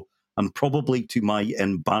show, and probably to my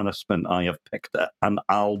embarrassment, I have picked an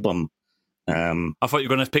album. I thought you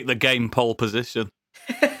were going to pick the game pole position.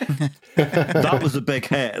 That was a big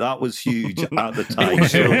hit. That was huge at the time.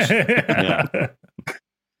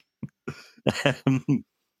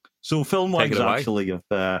 So film-wise, actually,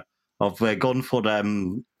 I've gone for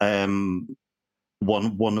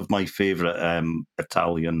one of my favourite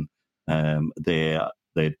Italian their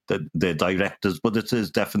directors, but it is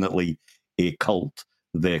definitely a cult,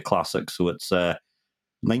 their classic. So it's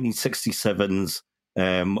 1967's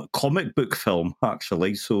comic book film,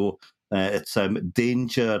 actually. So it's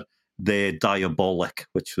Danger, the Diabolic,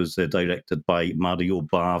 which was directed by Mario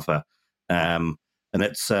Bava, and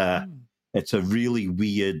it's a really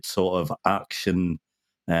weird sort of action,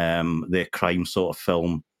 their crime sort of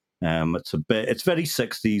film. It's very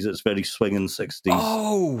 60s. It's very swinging 60s.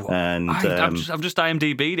 Oh, and I've just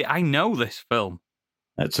IMDb'd it. I know this film.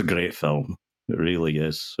 It's a great film. It really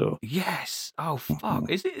is. So yes. Oh fuck!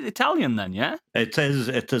 Is it Italian then? Yeah. It is.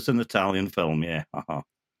 It is an Italian film. Yeah. Uh-huh.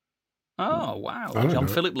 Oh wow! John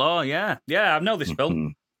Philip Law. Yeah. I know this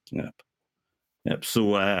film. Yep.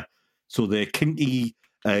 So they're kinky.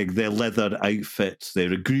 Their leather outfits.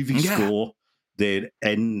 They're a groovy score. Their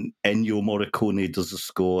Ennio Morricone does the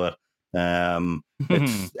score.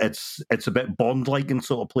 It's a bit Bond-like in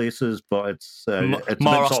sort of places, but it's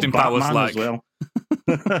more Austin Powers like as well.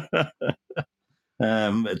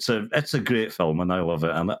 It's a great film, and I love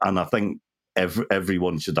it, and I think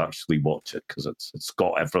everyone should actually watch it because it's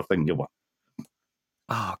got everything you want.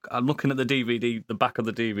 Oh, I'm looking at the DVD, the back of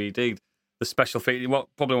the DVD, the special feature. You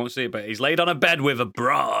probably won't see it, but he's laid on a bed with a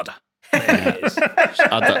broad. There it is.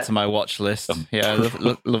 Add that to my watch list. Yeah, I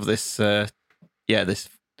love this. This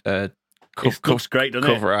looks great, doesn't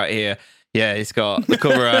it? Cover art here. Yeah, he's got the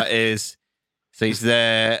cover art is. So he's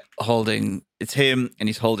there holding. It's him, and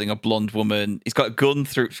he's holding a blonde woman. He's got a gun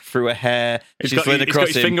through her hair. He's got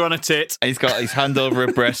his finger on a tit, and he's got his hand over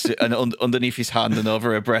her breast, and underneath his hand and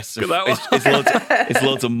over her breast, is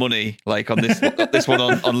loads of money. Like on this one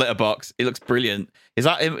on Letterboxd. It looks brilliant. Is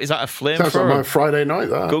that a flamethrower? Sounds like my Friday night.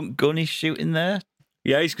 That gun he's shooting there.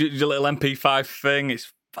 Yeah, he's got a little MP5 thing.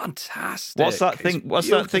 It's fantastic. What's that thing?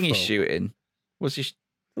 What's that thing he's shooting? What's his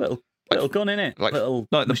little gun in it? Like little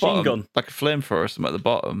not at the machine bottom, gun, like a flamethrower or something at the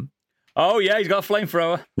bottom. Oh yeah, he's got a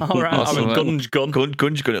flamethrower. All right, Awesome. Gunge gun.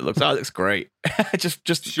 Gunge gun. It looks great. just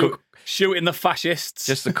shooting the fascists.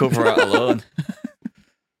 Just the cover art alone.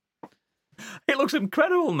 It looks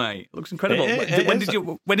incredible, mate. It looks incredible.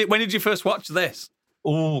 When did you first watch this?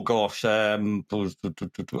 Oh gosh, I think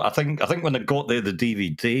when I got the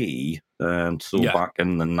DVD, back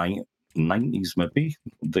in the 90s maybe,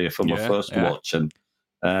 for my first watch, and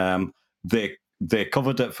they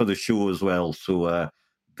covered it for the show as well. So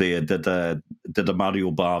they did a Mario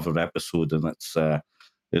Bava episode, and it's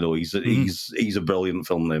he's a brilliant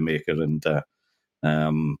filmmaker, and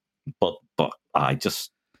but I just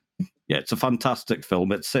it's a fantastic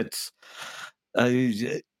film. It's a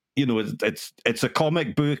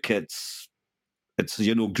comic book. It's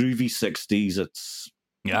groovy 60s. It's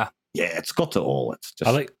it's got it all. It's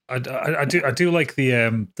just I do like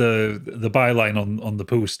the byline on the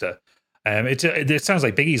poster. It sounds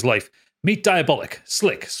like Biggie's life. Meet Diabolic,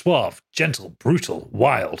 slick, suave, gentle, brutal,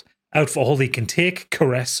 wild, out for all he can take,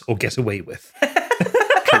 caress, or get away with.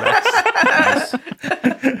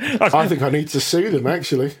 I think I need to sue them,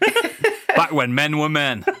 actually. Back when men were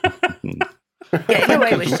men. Getting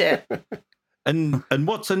away with shit. And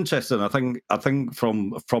what's interesting, I think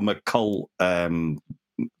from a cult the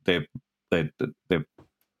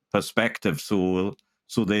perspective, so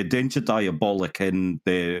the Danger Diabolic in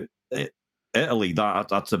the Italy,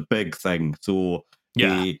 that's a big thing. So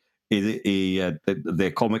Yeah.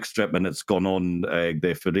 the comic strip, and it's gone on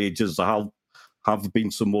there for ages. There have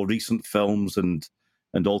been some more recent films and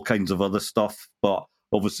all kinds of other stuff, but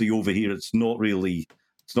obviously over here it's not really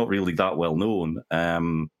that well known.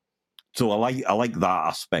 So I like that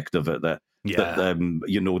aspect of it, that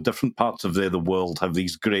different parts of the world have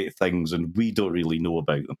these great things and we don't really know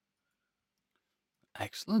about them.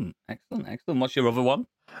 Excellent. What's your other one?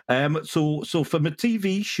 So for my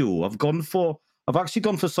TV show, I've actually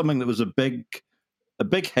gone for something that was a big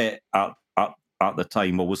hit at the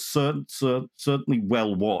time, or was certainly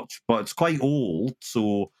well watched, but it's quite old.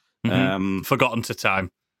 So forgotten to time.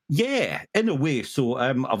 Yeah, in a way. So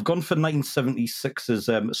I've gone for 1976's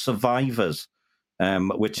Survivors,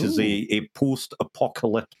 which is a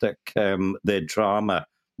post-apocalyptic drama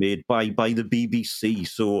made by the BBC.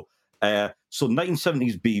 So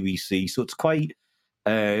 1970s BBC. So it's quite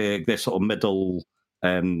their sort of middle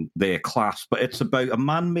their class, but it's about a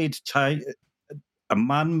man-made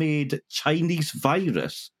Chinese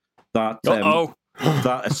virus that that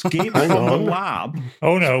escapes from the lab,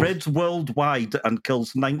 spreads worldwide, and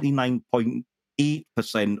kills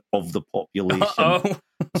 99.8% of the population.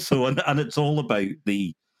 So, and it's all about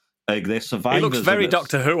their survivors. It looks very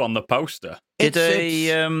Doctor Who on the poster. Did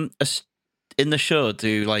in the show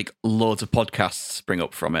do like loads of podcasts spring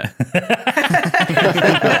up from it?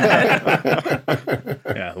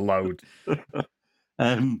 Yeah, loads.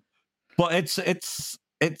 But it's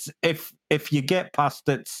if you get past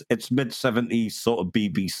its mid-70s sort of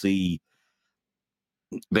BBC,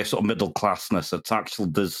 their sort of middle classness, it's actually,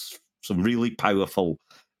 there's some really powerful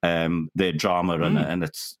their drama in it, and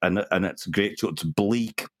it's a great show. It's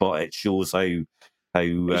bleak, but it shows how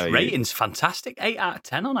its rating's fantastic. 8 out of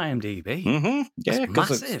 10 on IMDb. Mm-hmm. Yeah,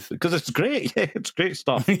 massive. Because it's great. Yeah, it's great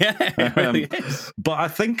stuff. Yeah, it really is. But I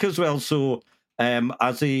think as well, so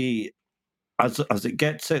as it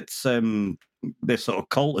gets its this sort of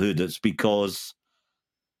culthood, it's because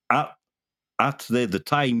at the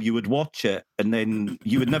time you would watch it and then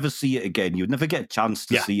you would never see it again. You would never get a chance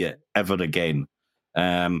to see it ever again.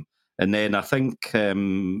 And then I think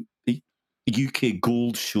UK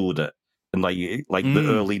Gold showed it in like the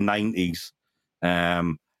early 90s.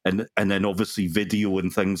 And then obviously video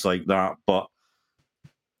and things like that. But,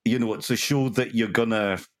 it's a show that you're going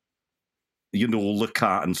to, look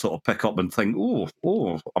at and sort of pick up and think, oh,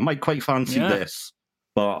 I might quite fancy this.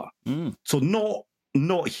 But so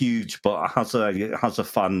not huge, but it has a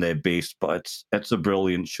fan base. But it's a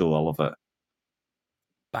brilliant show. I love it.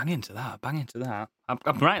 Bang into that.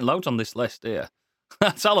 I'm writing loads on this list here.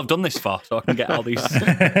 That's all I've done this for, so I can get all these.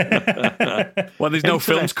 When there's no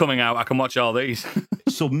films coming out, I can watch all these.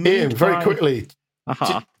 So, Ian, very quickly,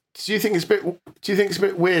 do you think it's a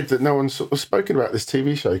bit weird that no one's sort of spoken about this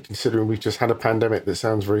TV show, considering we've just had a pandemic that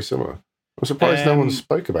sounds very similar? I'm surprised no one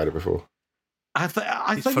spoke about it before. I think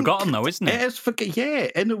it's forgotten though, isn't it? It is yeah,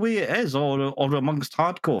 in a way it is, or amongst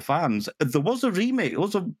hardcore fans. There was a remake. There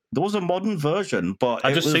was a modern version, but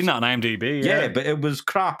I've just seen that on IMDb. Yeah, but it was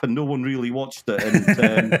crap, and no one really watched it. And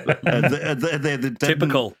they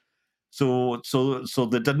typical. So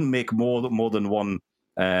they didn't make more than one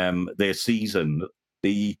their season.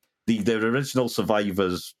 Their original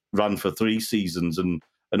Survivors ran for 3 seasons, and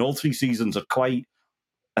all 3 seasons are quite.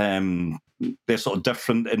 They're sort of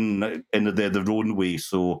different in their own way.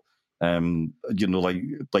 So, like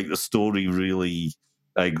the story really,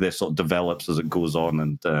 like, they sort of develops as it goes on,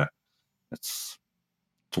 and it's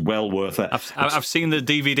well worth it. I've seen the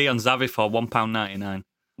DVD on Zavvi for £1.99.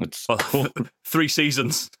 It's 3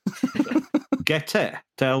 seasons. Get it,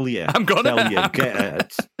 tell you. I'm gonna tell you, get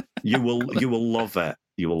it. You will love it.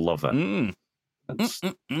 You will love it.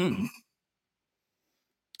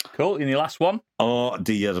 Cool. And your last one? Oh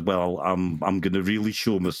dear. Well, I'm going to really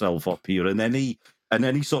show myself up here, and any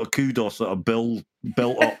sort of kudos that are built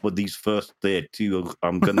up with these first 2,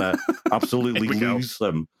 I'm going to absolutely lose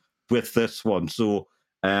them with this one. So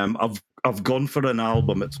I've gone for an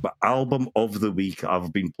album. It's my album of the week.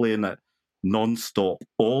 I've been playing it non-stop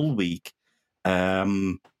all week.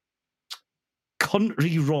 Country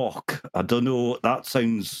rock. I don't know. That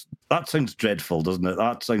sounds dreadful, doesn't it?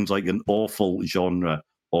 That sounds like an awful genre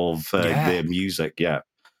of their music. Yeah.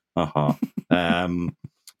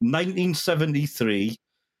 1973.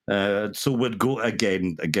 So we'd go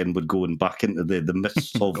again. We're going back into the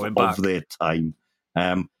mists of their time.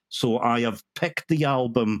 So I have picked the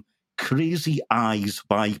album Crazy Eyes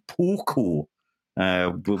by Poco,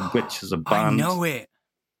 which is a band. I know it.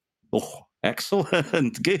 Oh,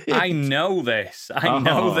 excellent. Good. I know this. I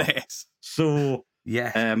know this. So,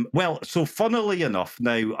 yeah. So funnily enough,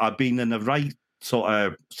 now I've been in a right sort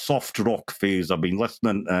of soft rock phase. I've been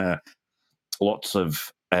listening to lots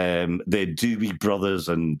of the Doobie Brothers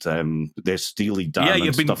and their Steely Dan. Yeah, and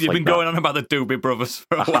you've been going on about the Doobie Brothers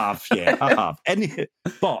for a while. I have.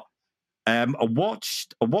 But I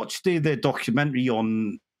watched their documentary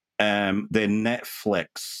on their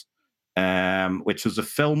Netflix, which was a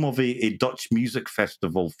film of a Dutch music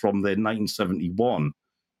festival from the 1971.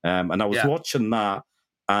 And I was watching that,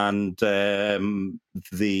 and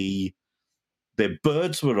the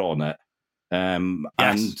Birds were on it. And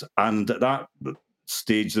at that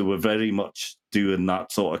stage, they were very much doing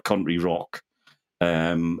that sort of country rock,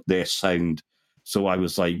 their sound. So I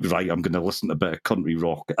was like, right, I'm going to listen to a bit of country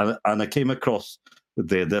rock. And I came across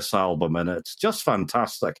this album, and it's just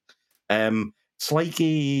fantastic. It's like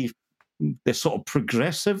this sort of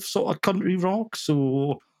progressive sort of country rock.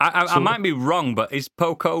 So I might be wrong, but is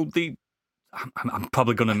Poco the... I'm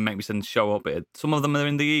probably going to make me show up here. Some of them are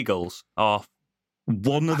in the Eagles, or...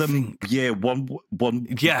 One of them,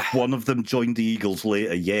 one of them joined the Eagles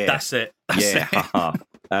later. Yeah, that's it. That's it.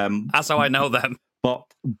 That's how I know them. But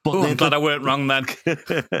I'm glad I weren't wrong then.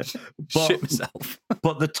 Shit myself.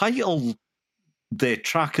 But the title, their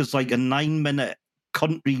track is like a 9-minute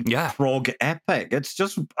country prog epic. It's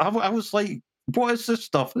just, I was like, what is this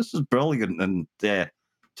stuff? This is brilliant, and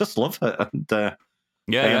just love it.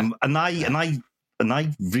 And and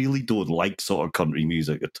I really don't like sort of country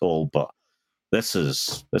music at all, but. This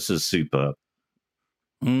is super.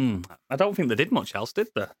 I don't think they did much else, did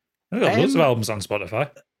they? They've got loads of albums on Spotify.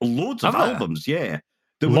 Loads of albums, yeah.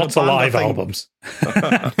 Lots of live albums.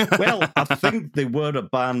 Well, I think they were a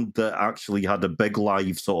band that actually had a big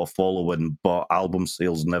live sort of following, but album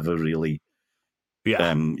sales never really,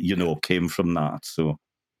 came from that. So,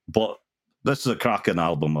 but this is a cracking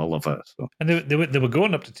album. I love it. So. And they were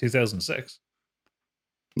going up to 2006.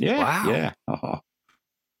 Yeah. Wow. Yeah.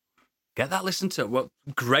 Get that listened to. Well,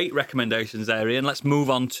 great recommendations there, Ian. Let's move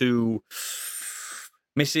on to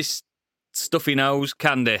Mrs. Stuffy Nose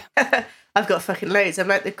Candy. I've got fucking loads. I'm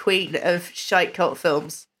like the queen of shite cult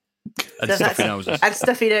films. And stuffy noses. And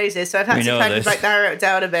stuffy noses. So I've had to kind of like narrow it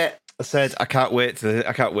down a bit. I said I can't wait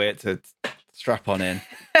to strap on in.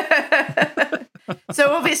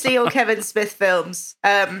 So obviously all Kevin Smith films,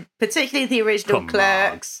 particularly the original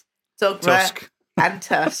Clerks, Dogma, and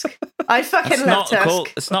Tusk. I fucking love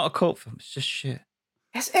Tusk. It's not a cult film. It's just shit.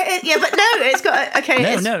 Yeah, but no, it's got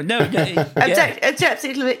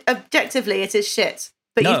objectively, it is shit.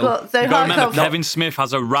 But you've got the hardcore. Kevin Smith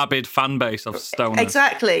has a rabid fan base of stoners.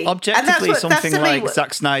 Exactly. Objectively, something like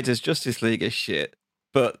Zack Snyder's Justice League is shit.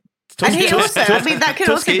 But and he also, I mean, that could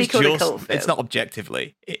also be called a cult film. It's not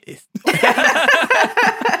objectively. It is.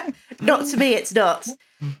 Not to me, it's not.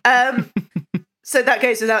 So that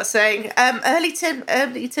goes without saying. Early Tim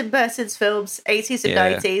Burton's films, 80s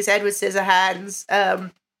and 90s, Edward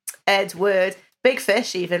Scissorhands, Ed Wood, Big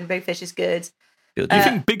Fish even. Big Fish is good. You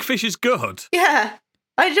think Big Fish is good? Yeah.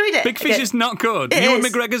 I enjoyed it. Big Fish is not good. Ewan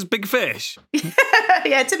McGregor's Big Fish.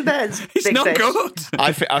 Yeah, Tim Burton's It's Big not Fish. good.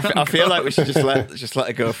 I feel like we should just let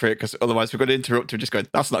it go for it, because otherwise we're going to interrupt him just going,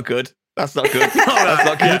 that's not good. That's not good. That's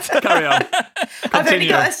not good. Carry on. I've only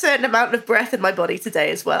got a certain amount of breath in my body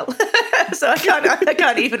today as well. So I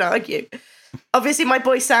can't even argue. Obviously, my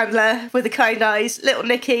boy Sandler with the kind eyes, Little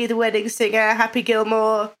Nicky, The Wedding Singer, Happy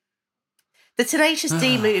Gilmore, the Tenacious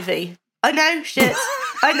D movie. I know shit.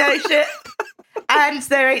 And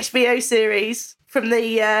their HBO series from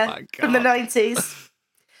the 90s.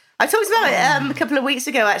 I talked about it a couple of weeks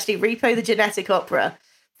ago, actually. Repo the Genetic Opera.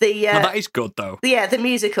 That is good though. Yeah, the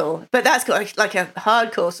musical, but that's got like a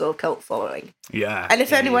hardcore sort of cult following. Yeah. And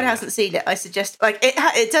if anyone hasn't seen it, I suggest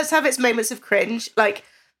it does have its moments of cringe. Like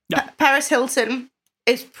Paris Hilton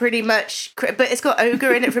is pretty much, but it's got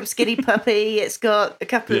Ogre in it from Skinny Puppy. It's got a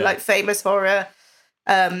couple of like famous horror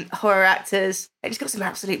actors. And it's got some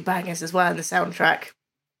absolute bangers as well in the soundtrack.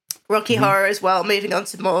 Rocky Horror as well. Moving on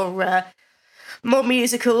to more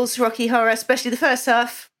musicals. Rocky Horror, especially the first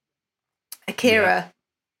half. Akira.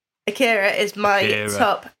 Akira is my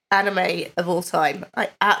top anime of all time. I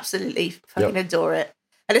absolutely fucking adore it.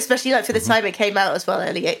 And especially like for the time it came out as well,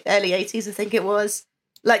 early 80s, I think it was.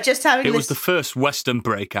 Like just having It was the first Western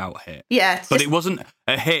breakout hit. Yeah. But it wasn't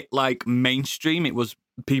a hit like mainstream. It was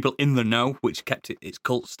people in the know, which kept its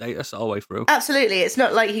cult status all the way through. Absolutely. It's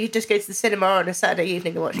not like you just go to the cinema on a Saturday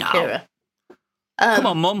evening and watch Akira. Come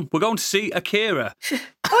on, Mum. We're going to see Akira.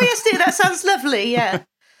 Oh, yes, dude. That sounds lovely, yeah.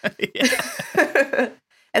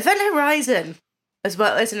 Event Horizon, as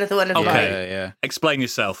well, is another one of Okay. mine. Yeah. Explain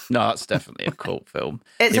yourself. No, that's definitely a cult film.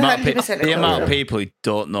 It's The amount of 100% a the cult amount of film. people who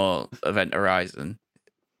don't know Event Horizon.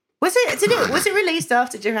 Was it released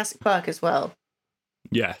after Jurassic Park as well?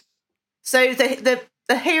 Yeah. So the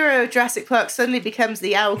hero of Jurassic Park suddenly becomes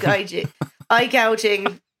the eye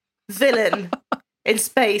gouging villain in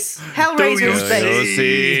space. Hellraiser in space.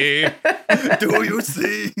 Do you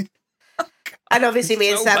see? And obviously me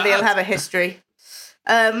and So Sandy will bad. have a history.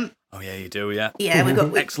 Oh yeah, you do. Yeah.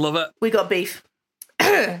 Yeah, Ex-lover. we got beef.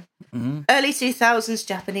 Mhm. Early 2000s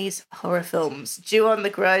Japanese horror films. Ju-on, The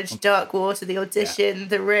Grudge, Dark Water, The Audition,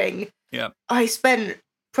 The Ring. Yeah. I spent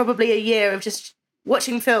probably a year of just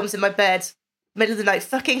watching films in my bed, middle of the night,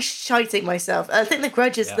 fucking shiting myself. I think The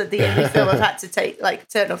Grudge is Yeah. the only film I've had to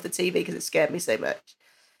turn off the TV because it scared me so much.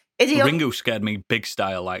 Ringo scared me big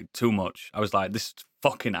style, like too much. I was like, this is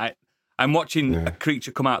fucking. I'm watching a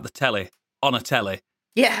creature come out of the telly on a telly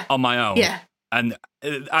Yeah. on my own. Yeah. And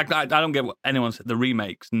I don't get what anyone said. The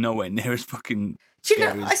remakes nowhere near as fucking Do you know,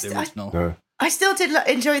 scary I as the original. No. I still did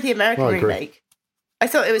enjoy the American I agree. remake. I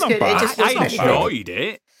thought it was Not good. bad. It just I wasn't any good. enjoyed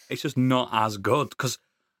it. It's just not as good because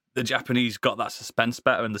the Japanese got that suspense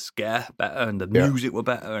better and the scare better and the Yeah. music were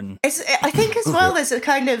better and I think as well, there's a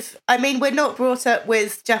kind of, I mean, we're not brought up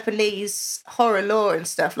with Japanese horror lore and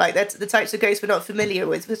stuff like that. The types of ghosts we're not familiar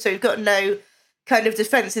with, so we've got no kind of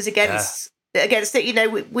defenses against it. You know,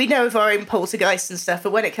 we know of our own poltergeists and stuff,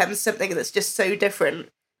 but when it comes to something that's just so different,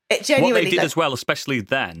 it genuinely. what they did as well, especially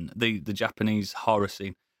then, the Japanese horror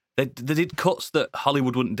scene. They did cuts that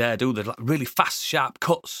Hollywood wouldn't dare do. They're like really fast, sharp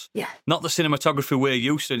cuts. Yeah. Not the cinematography we're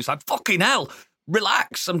used to. It's like, fucking hell,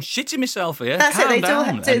 relax. I'm shitting myself here. That's Calm it.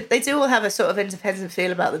 down. They do all have a sort of independent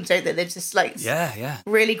feel about them, don't they? They're just like Yeah.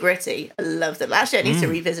 really gritty. I love them. Actually, I need to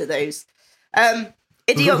revisit those.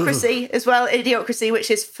 Idiocracy as well. Idiocracy,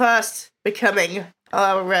 which is fast becoming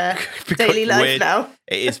our daily life Weird. now.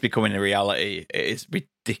 It is becoming a reality. It is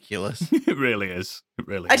ridiculous. It really is. It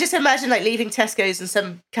really I is. just imagine like leaving Tesco's and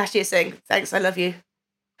some cashier saying, "Thanks, I love you.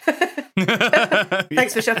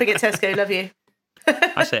 Thanks for shopping at Tesco, love you."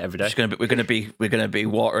 I say it every day. We're gonna be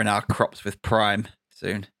watering our crops with Prime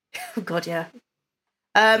soon. Oh God, yeah.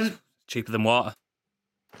 Cheaper than water.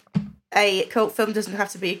 A cult film doesn't have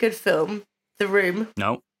to be a good film. The Room.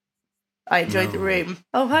 No. I enjoyed The Room.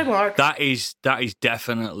 Oh, hi, Mark. That is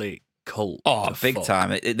definitely cult. Oh, to big fuck.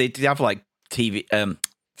 time! They have like TV,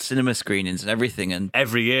 cinema screenings and everything, and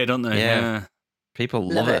Every year, don't they? Yeah. people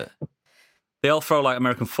love Love it. They all throw like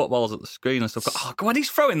American footballs at the screen and stuff. Oh, God,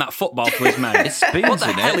 he's throwing that football to his mate. It's spoons. What the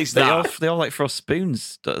in hell it. is They that? all like throw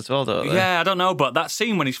spoons as well, don't they? Yeah, I don't know, but that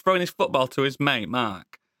scene when he's throwing his football to his mate,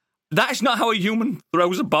 Mark, that is not how a human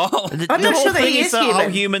throws a ball. I'm not whole sure that thing he is not how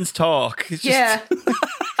human. humans talk. It's just, Yeah.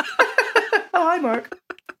 Oh, hi, Mark.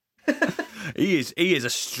 He is a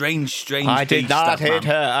strange I did beast, not that hit man.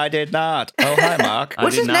 her. I did not. Oh, hi, Mark. I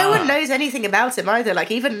Which did is no one not. knows anything about him either.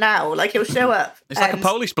 Like even now, like he'll show up. It's like a and-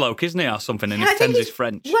 Polish bloke, isn't he, or something, and Yeah, he I think pretends he's he's-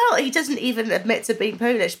 French. Well, he doesn't even admit to being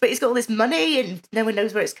Polish, but he's got all this money and no one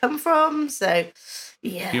knows where it's come from. So,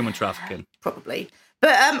 yeah, Human trafficking. probably.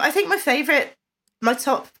 But I think my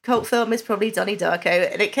top cult film is probably Donnie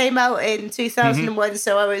Darko, and it came out in 2001.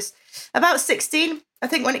 So I was about 16, I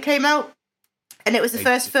think, when it came out, and it was the Age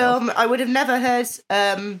first yourself. film I would have never heard.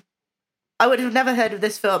 I would have never heard of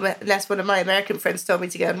this film unless one of my American friends told me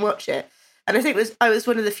to go and watch it. And I think I was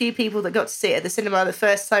one of the few people that got to see it at the cinema the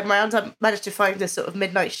first time round. I managed to find a sort of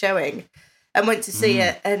midnight showing and went to see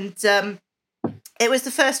it. And it was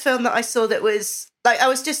the first film that I saw that was like, I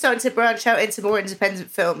was just starting to branch out into more independent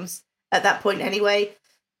films at that point anyway.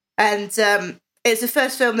 And it was the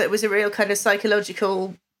first film that was a real kind of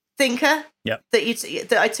psychological thinker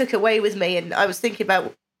that I took away with me. And I was thinking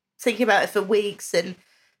about it for weeks and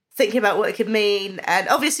thinking about what it could mean. And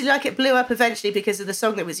obviously, like, it blew up eventually because of the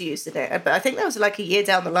song that was used in it. But I think that was like a year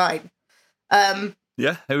down the line.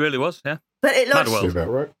 Yeah, it really was, yeah. But it launched... Madwell. Is that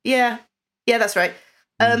right? Yeah, that's right.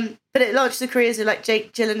 But it launched the careers of like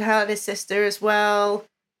Jake Gyllenhaal and his sister as well.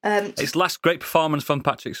 Its last great performance from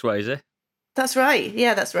Patrick Swayze. That's right.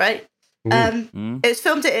 Yeah, that's right. Mm. It was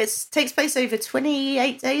filmed. It takes place over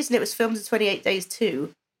 28 days, and it was filmed in 28 days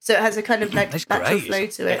too. So it has a kind of It's natural great. flow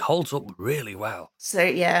to It it. holds up really well. So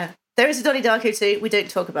yeah, there is a Donnie Darko too. We don't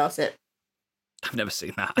talk about it. I've never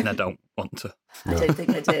seen that, and I don't want to. I don't think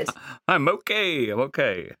I did. I'm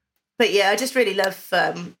okay. But yeah, I just really love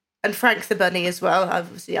and Frank the Bunny as well.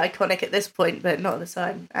 Obviously iconic at this point, but not at the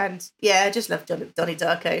time. And yeah, I just love Donnie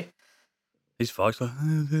Darko. His voice, like,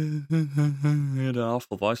 he had an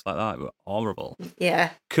awful voice like that. It was horrible.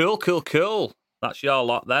 Yeah. Cool. That's your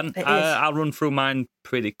lot then. It is. I'll run through mine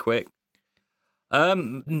pretty quick.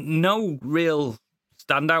 No real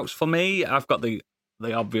standouts for me. I've got the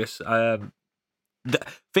obvious. The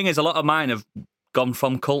thing is, a lot of mine have gone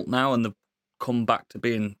from cult now and they've come back to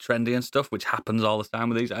being trendy and stuff, which happens all the time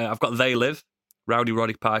with these. I've got They Live, Rowdy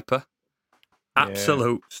Roddy Piper.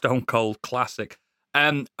 Absolute stone cold classic.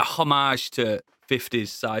 A homage to 50s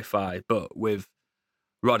sci-fi, but with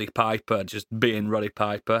Roddy Piper just being Roddy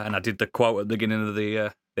Piper. And I did the quote at the beginning of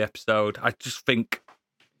the episode. I just think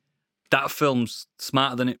that film's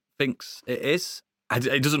smarter than it thinks it is.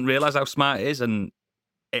 It doesn't realise how smart it is, and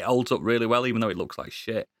it holds up really well, even though it looks like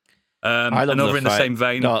shit. I love in the same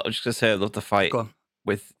vein. No, I was just gonna say I love the fight Go on.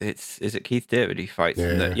 with is it Keith David who fights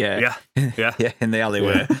in the Yeah. in the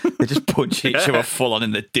alleyway. They just punch each other full on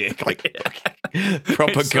in the dick, like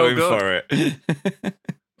proper It's so going good. for it.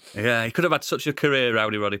 Yeah, he could have had such a career,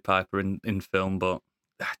 Rowdy Roddy Piper, in film, but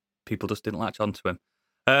people just didn't latch onto him.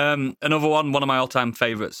 Another one of my all-time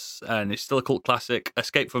favourites, and it's still a cult classic,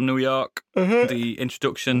 Escape from New York. The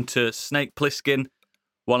introduction to Snake Plissken,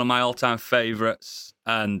 one of my all-time favourites,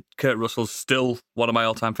 and Kurt Russell's still one of my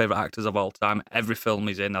all-time favourite actors of all time. Every film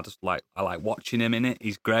he's in, I like watching him in it.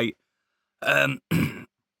 He's great.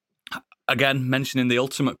 Again, mentioning the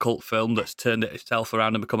ultimate cult film that's turned itself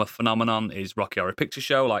around and become a phenomenon is Rocky Horror Picture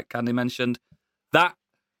Show, like Candy mentioned. That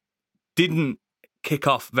didn't kick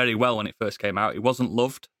off very well when it first came out. It wasn't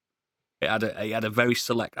loved. It had a very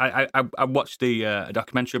select. I watched the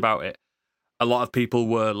documentary about it. A lot of people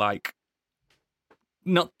were like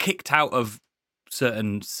not kicked out of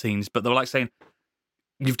certain scenes, but they were like saying,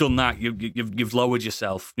 "You've done that. You've lowered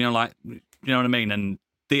yourself." You know, like, you know what I mean? And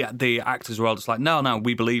the actors were all just like, "No,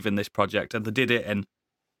 we believe in this project," and they did it. And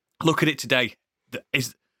look at it today.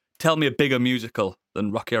 Tell me a bigger musical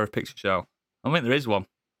than Rocky Horror Picture Show. I think there is one.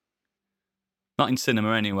 Not in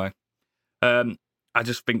cinema, anyway. I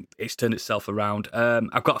just think it's turned itself around.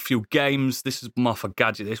 I've got a few games. This is more for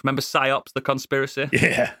gadgets. Remember PsyOps, The Conspiracy?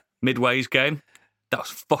 Yeah. Midway's game? That was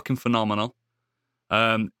fucking phenomenal.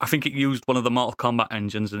 I think it used one of the Mortal Kombat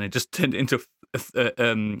engines and it just turned it into a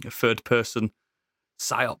third-person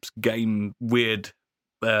PsyOps game, weird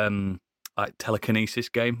like telekinesis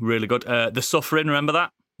game. Really good. The Suffering, remember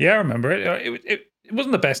that? Yeah, I remember it. It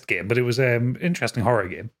wasn't the best game, but it was an interesting horror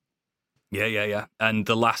game. Yeah. And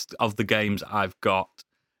the last of the games I've got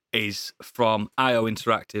is from IO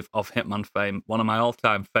Interactive of Hitman fame, one of my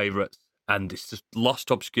all-time favourites, and it's just lost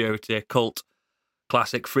to obscurity, cult,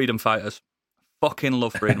 classic, Freedom Fighters. Fucking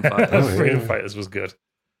love Freedom Fighters. Freedom Fighters was good.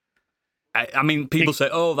 I mean, people say,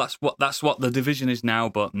 "Oh, that's what the Division is now,"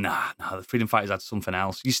 but nah, the Freedom Fighters had something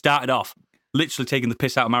else. You started off literally taking the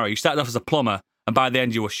piss out of Mario. You started off as a plumber, and by the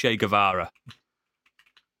end, you were Che Guevara.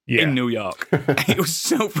 Yeah. In New York. It was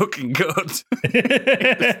so fucking good.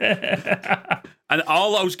 And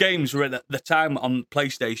all those games were at the time on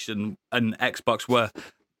PlayStation and Xbox were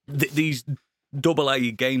these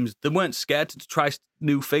AA games. They weren't scared to try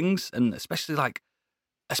new things, and especially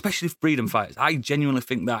Freedom Fighters. I genuinely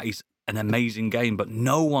think that is an amazing game, but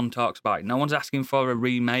no one talks about it. No one's asking for a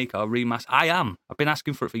remake or a remaster. I am. I've been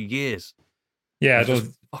asking for it for years. Yeah,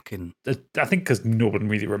 I think because no one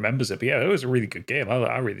really remembers it, but yeah, it was a really good game.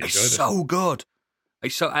 I really enjoyed it. It's so good.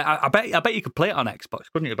 I bet you could play it on Xbox,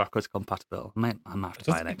 couldn't you? Backwards compatible. I might have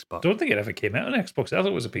to buy an Xbox. I don't think it ever came out on Xbox. I thought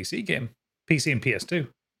it was a PC game. PC and PS2.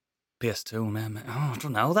 PS2, man. Oh, I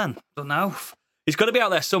don't know then. I don't know. It's got to be out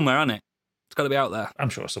there somewhere, hasn't it? It's got to be out there. I'm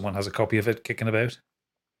sure someone has a copy of it kicking about.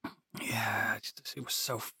 Yeah, it was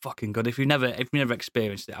so fucking good. If you've never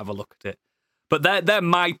experienced it, have a look at it. But they're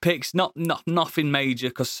my picks, not nothing major,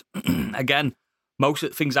 because, again, most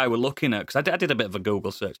of the things I were looking at, because I did a bit of a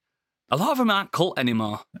Google search, a lot of them aren't cult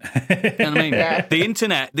anymore. You know what I mean? Yeah. The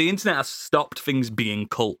internet has stopped things being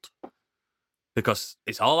cult, because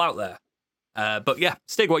it's all out there. But yeah,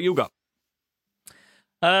 Stig, what you got?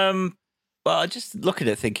 Well, I just look at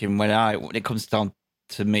it thinking when it comes down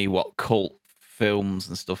to me, what cult films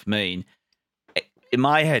and stuff mean. In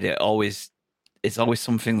my head, it's always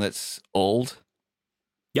something that's old.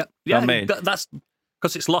 Yep. Yeah, I mean, that's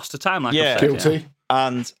because it's lost to time. Like Yeah. I said. Guilty.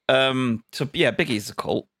 And so yeah, Biggie's a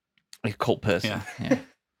cult person. Yeah.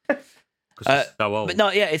 'Cause it's so old. But no,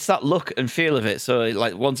 yeah, it's that look and feel of it. So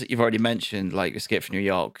like ones that you've already mentioned, like Escape from New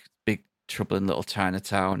York, Big Trouble in Little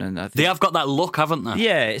Chinatown, and I think, They have got that look, haven't they?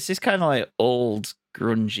 yeah, it's this kind of like old,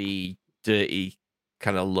 grungy, dirty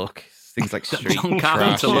kind of look. Things like Street John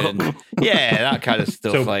Trash Carpenter and look. yeah, that kind of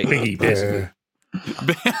stuff. So like Biggie, basically.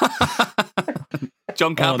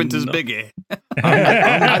 John Carpenter's no. Biggie.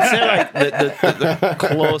 I'd say like the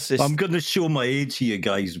closest. I'm going to show my age here,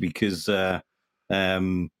 guys, because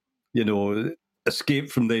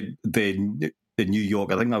Escape from the in New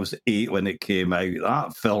York. I think I was 8 when it came out.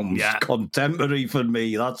 That film's contemporary for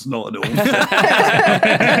me. That's not an old film.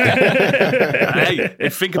 Hey,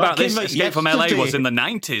 think about this. Escape from LA was in the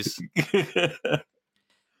 90s.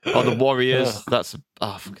 Oh, the Warriors. I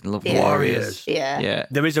fucking love the Warriors. Yeah.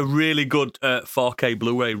 There is a really good 4K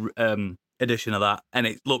Blu-ray edition of that, and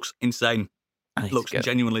it looks insane. It looks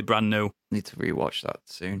genuinely brand new. Need to rewatch that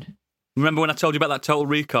soon. Remember when I told you about that Total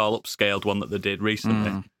Recall upscaled one that they did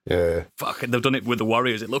recently? Yeah. Fuck, they've done it with the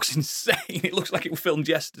Warriors. It looks insane. It looks like it was filmed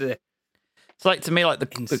yesterday. It's like, to me, like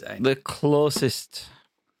the closest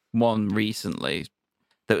one recently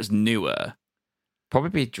that was newer,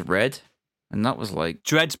 probably Dread. And that was like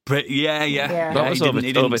Dread's pretty, yeah. That was over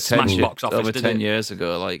 10 years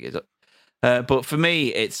ago. Like, but for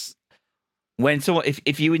me, it's when someone,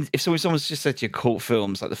 if someone's just said to you cult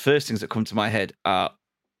films, like the first things that come to my head are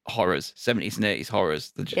horrors, 70s and 80s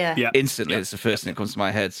horrors. Instantly, it's the first thing that comes to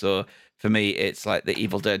my head. So for me, it's like the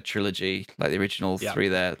Evil Dead trilogy, like the original three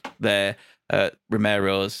there,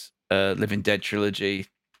 Romero's Living Dead trilogy.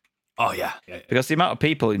 Oh yeah. Because the amount of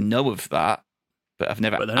people who know of that. But I've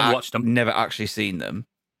never watched them. Never actually seen them.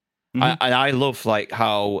 Mm-hmm. I love like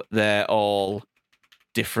how they're all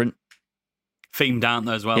different, themed, aren't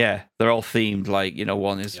they, as well? Yeah, they're all themed. Like, you know,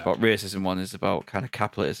 one is about racism, one is about kind of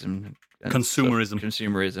capitalism, and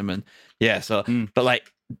consumerism, and so. But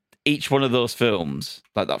like each one of those films,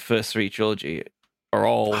 like that first three trilogy, are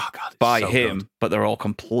all by him, good. But they're all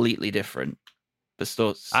completely different.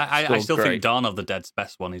 I still think Dawn of the Dead's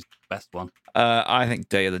best one is the best one. I think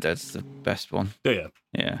Day of the Dead's the best one. Do you?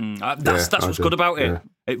 Yeah. That's what's good about it.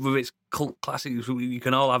 With its cult classics, you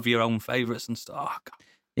can all have your own favourites and stuff. Oh,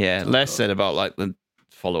 yeah, less said about like the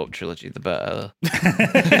follow-up trilogy, the better.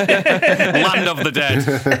 Land of the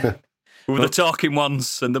Dead. With the talking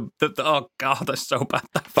ones and the oh god, that's so bad.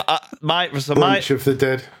 But Bunch of the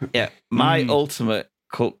Dead. Yeah, my ultimate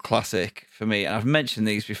cult classic for me, and I've mentioned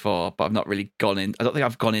these before, but I've not really gone in. I don't think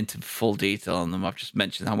I've gone into full detail on them. I've just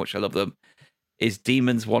mentioned how much I love them. Is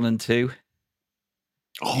Demons 1 and 2?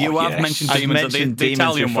 Oh, you have mentioned Demons, the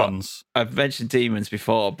Italian before. Ones. I've mentioned Demons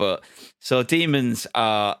before, but so Demons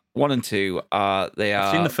are 1 and 2. They are.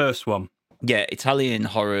 I've seen the first one. Yeah, Italian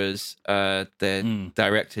horrors. They're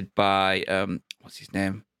directed by what's his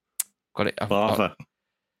name? Got it. Bava.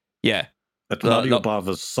 Yeah. Mario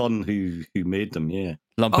Bava's son who made them,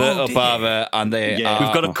 Lamberto Bava, and they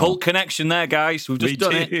we've got a cult connection there, guys. We've just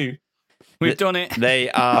done it. We've done it.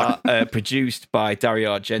 They are produced by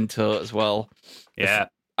Dario Argento as well. Yeah.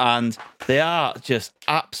 And they are just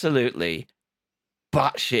absolutely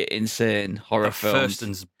batshit insane horror films. First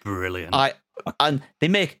one's brilliant. And they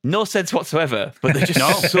make no sense whatsoever, but they're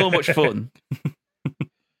just so much fun.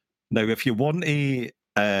 Now, if you want a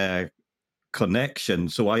connection,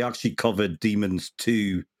 so I actually covered Demons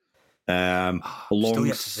 2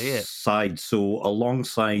 alongside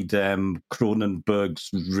Cronenberg's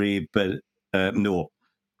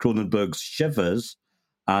Cronenberg's Shivers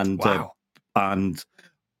and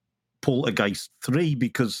Poltergeist 3,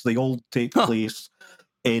 because they all take place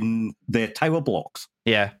in their tower blocks.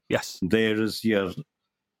 Yeah. Yes. There is your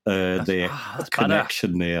the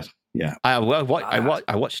connection there. Yeah. I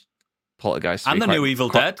watched Poltergeist 3 and the new Evil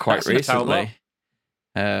Dead quite recently.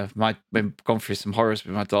 Been gone through some horrors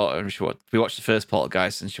with my daughter, and we watched the first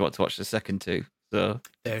Poltergeist, and she wanted to watch the second two. So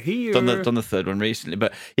they're here. Done the third one recently,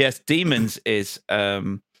 but yes, Demons is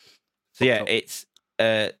it's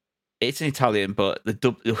an Italian, but the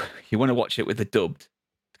dub. You want to watch it with the dubbed,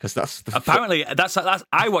 because that's apparently that's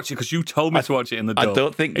I watch it because you told me to watch it in the dub. I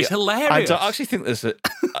don't think it's hilarious. I don't actually think there's a.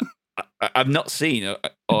 I've not seen,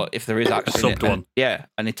 or if there is actually subbed one.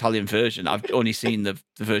 An Italian version. I've only seen the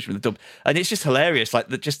version with the dub, and it's just hilarious. Like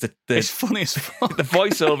it's funny as fuck. The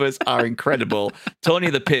voiceovers are incredible.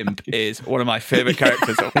 Tony the Pimp is one of my favorite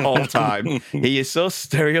characters of all time. He is so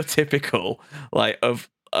stereotypical, like of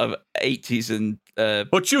 80s and.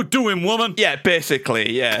 What you doing, woman? Yeah,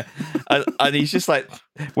 basically, yeah. And he's just like,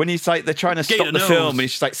 when he's like, they're trying to stop the film, and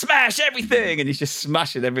he's just like, smash everything, and he's just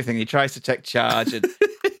smashing everything. He tries to take charge, and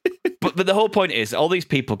but the whole point is, all these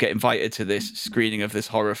people get invited to this screening of this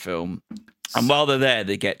horror film, and while they're there,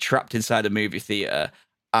 they get trapped inside a movie theater,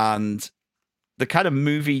 and the kind of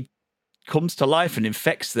movie comes to life and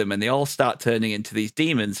infects them, and they all start turning into these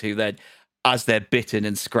demons who then, as they're bitten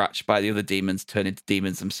and scratched by the other demons, turn into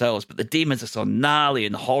demons themselves. But the demons are so gnarly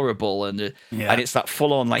and horrible, and it's that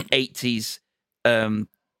full-on like 80s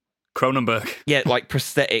Cronenberg. Yeah, like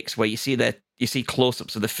prosthetics where you see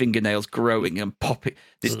close-ups of the fingernails growing and popping.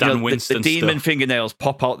 Stan Winston the demon stuff. fingernails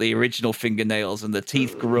pop out the original fingernails, and the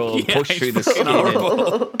teeth grow and Yeah, push it's through the fucking skin.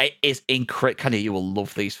 horrible. It is incredible. Candy, you will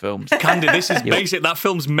love these films. Candy, this is basic. That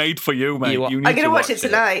film's made for you, mate. You are- You need I'm going to watch it it.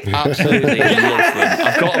 tonight. Absolutely love them.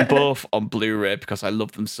 I've got them both on Blu-ray because I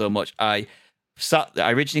love them so much. I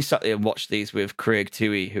originally sat there and watched these with Craig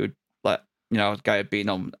Toohey, who, like, you know, a guy had been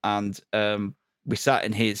on, and we sat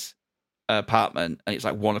in his apartment, and it's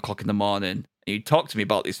like 1 o'clock in the morning. And he talked to me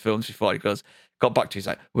about these films before. He got back to me, he's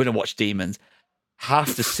like, "We're gonna watch Demons."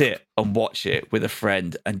 Have to sit and watch it with a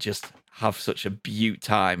friend and just have such a beaut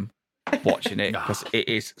time watching it because it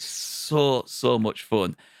is so much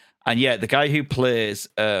fun. And yeah, the guy who plays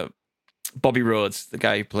Bobby Rhodes, the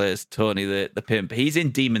guy who plays Tony the pimp, he's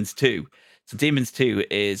in Demons 2. So Demons 2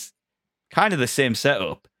 is kind of the same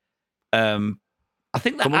setup. I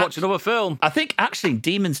think that Come and watch another film. I think actually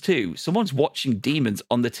Demons 2, someone's watching Demons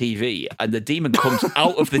on the TV and the demon comes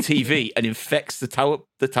out of the TV and infects the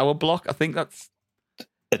tower block. I think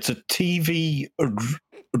It's a TV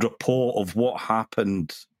report of what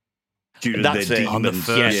happened during That's the it. demons. On the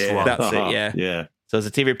first one. That's it, yeah. Yeah. So there's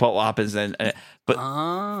a TV report what happens then.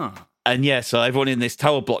 And yeah, so everyone in this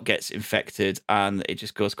tower block gets infected and it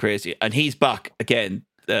just goes crazy. And he's back again,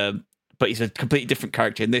 but he's a completely different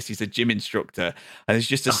character in this. He's a gym instructor. And it's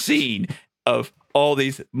just a scene of all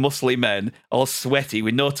these muscly men, all sweaty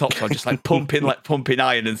with no tops on, just like pumping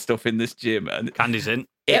iron and stuff in this gym. And Candy's in.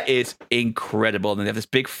 it is incredible. And they have this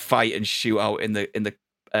big fight and shootout in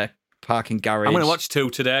the parking garage. I'm going to watch 2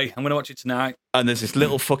 today. I'm going to watch it tonight. And there's this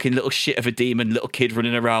little shit of a demon, little kid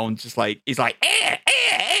running around, just like he's like,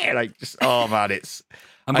 like just oh man, it's.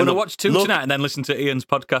 I'm going to watch 2 tonight and then listen to Ian's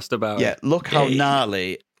podcast about it. Yeah, look how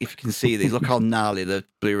gnarly. If you can see these, look how gnarly the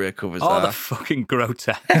Blu-ray covers Oh, are. they're fucking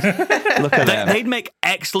grotesque. Look at them. They'd make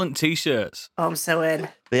excellent T-shirts. Oh, I'm so in.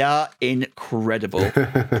 They are incredible,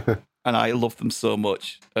 and I love them so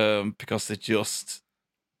much because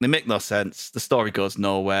they make no sense. The story goes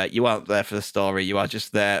nowhere. You aren't there for the story. You are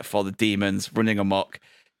just there for the demons running amok,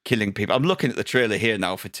 killing people. I'm looking at the trailer here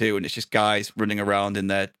now for 2, and it's just guys running around in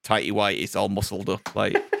their tighty whities, all muscled up.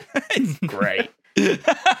 Like it's great.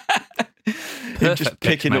 Just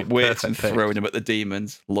picking up weights and throwing them at the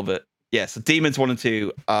demons. Love it. Yeah. So Demons 1 and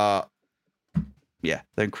 2 are, they're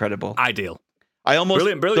incredible. Ideal. I almost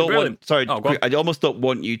Brilliant. Sorry, Oh, go on. I almost don't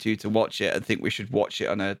want you two to watch it. I think we should watch it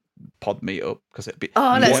on a pod meetup because it'd be.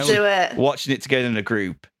 Oh, let's do it. Watching it together in a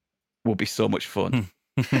group will be so much fun.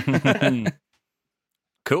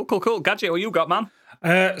 Cool. Gadget, what you got, man?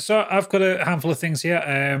 So I've got a handful of things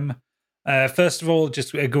here. First of all,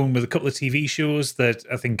 just going with a couple of TV shows that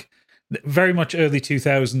I think very much early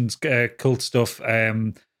 2000s cult stuff. I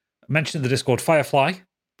mentioned in the Discord, Firefly,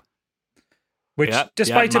 which,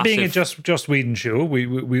 despite it being a Joss Whedon show, we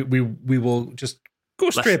will just go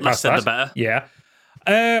straight past that. The better.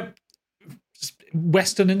 Yeah.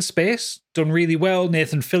 Western in space, done really well.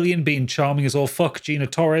 Nathan Fillion being charming as all fuck. Gina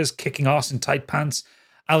Torres kicking ass in tight pants.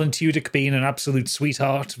 Alan Tudyk being an absolute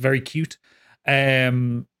sweetheart, very cute.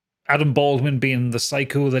 Adam Baldwin being the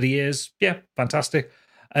psycho that he is. Yeah, fantastic.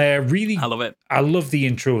 Really, I love it. I love the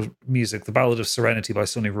intro music. The Ballad of Serenity by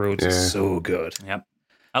Sonny Rhodes is so good. Yep.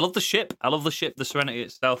 I love the ship. The Serenity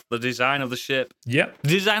itself, the design of the ship. Yep. The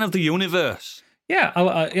design of the universe. Yeah, I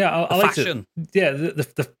like fashion. it. Yeah,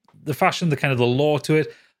 the fashion, the kind of the lore to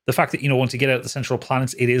it. The fact that, once you get out of the Central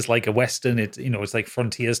Planets, it is like a Western. It's like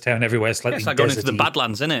Frontiers Town everywhere, slightly It's like going into the deserty.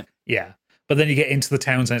 Badlands, isn't it? Yeah. But then you get into the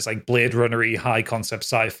towns and it's like Blade Runner-y, high concept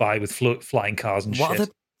sci-fi with flying cars and What shit. are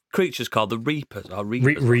the creatures called? The Reapers or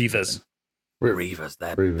Reavers. Reavers.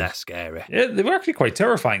 They're scary. Yeah, they were actually quite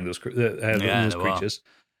terrifying, those creatures.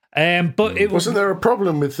 But it wasn't there a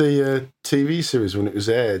problem with the TV series when it was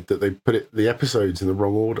aired that they put the episodes in the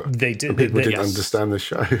wrong order? They did. And people didn't understand the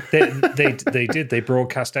show. They did. They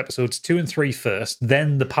broadcast episodes 2 and 3 first,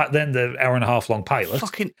 then the hour and a half long pilot.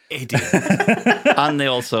 Fucking idiot. And they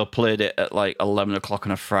also played it at like 11 o'clock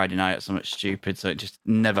on a Friday night or something stupid, so it just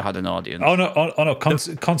never had an audience. Oh no!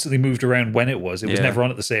 Constantly moved around when it was. It was never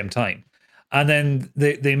on at the same time. And then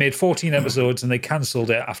they made 14 episodes and they cancelled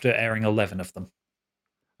it after airing 11 of them.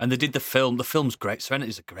 And they did the film. The film's great.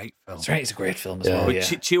 Serenity's a great film. Serenity's a great film as well. With Yeah.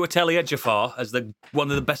 Chiwetel Ejiofor as one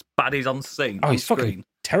of the best baddies on scene. Oh, he's fucking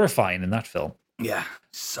terrifying in that film. Yeah,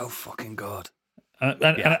 so fucking good. And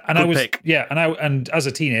good I was pick. and as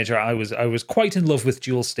a teenager, I was quite in love with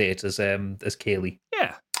Jewel State as Kaylee.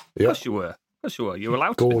 Yeah, Yeah. of course you were. You were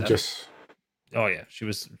allowed to. Gorgeous. Oh yeah, she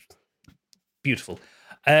was beautiful.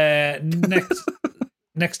 Next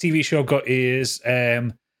TV show I've got is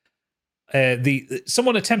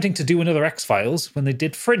someone attempting to do another X-Files when they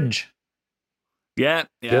did Fringe. Yeah,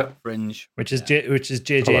 Fringe. Which is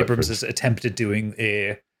J.J. Abrams has attempted doing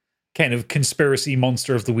a kind of conspiracy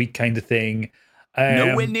monster of the week kind of thing.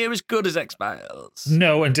 Nowhere near as good as X-Files.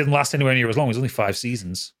 No, and didn't last anywhere near as long. It was only 5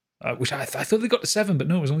 seasons, which I thought they got to 7, but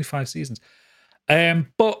no, it was only 5 seasons.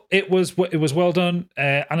 But it was well done.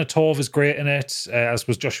 Anna Torv is great in it, as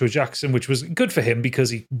was Joshua Jackson, which was good for him because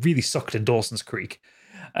he really sucked in Dawson's Creek.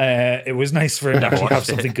 It was nice for him to actually have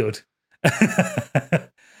something good.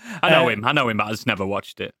 I know him, but I just never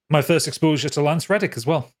watched it. My first exposure to Lance Reddick as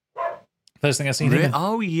well. First thing I seen him in.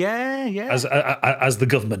 Oh, yeah. As the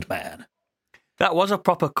government man. That was a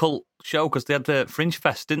proper cult show because they had the Fringe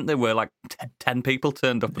Fest, didn't they? Where like 10 people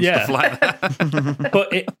turned up and stuff like that.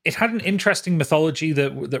 But it had an interesting mythology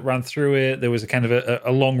that ran through it. There was a kind of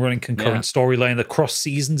a long-running concurrent storyline across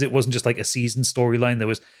seasons. It wasn't just like a season storyline. There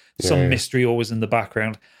was some mystery always in the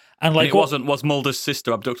background. And like, was Mulder's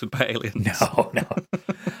sister abducted by aliens? No.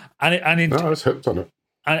 I was hooked on it.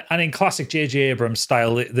 And in classic J.J. Abrams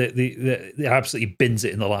style, they absolutely bins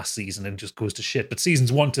it in the last season and just goes to shit. But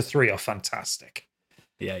seasons 1 to 3 are fantastic.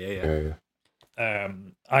 Yeah.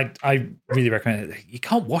 I really recommend it. You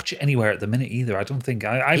can't watch it anywhere at the minute either. I don't think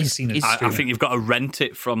I haven't seen it. I think you've got to rent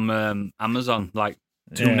it from Amazon, like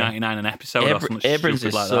 $2.99 an episode or something. Abrams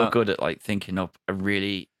is like so that. good at like thinking up a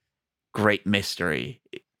really great mystery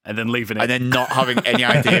and then leaving it, and then not having any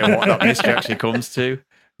idea what that mystery actually comes to.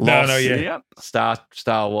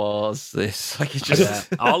 Star Wars, this like it's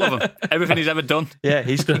just all of them, everything he's ever done. Yeah,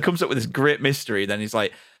 he comes up with this great mystery, then he's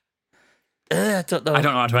like, I don't know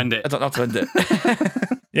how to end it.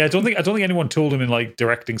 Yeah, I don't think anyone told him in like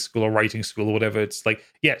directing school or writing school or whatever. It's like,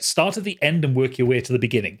 start at the end and work your way to the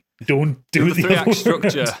beginning. Don't do the 3-act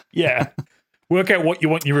structure. Yeah, work out what you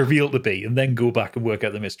want your reveal to be, and then go back and work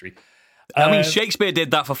out the mystery. I mean, Shakespeare did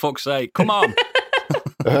that, for fuck's sake. Come on.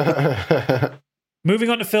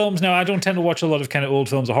 Moving on to films now, I don't tend to watch a lot of kind of old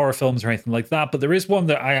films or horror films or anything like that, but there is one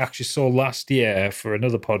that I actually saw last year for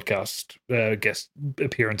another podcast guest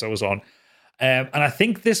appearance I was on. And I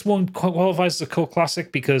think this one qualifies as a cult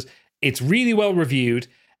classic because it's really well reviewed,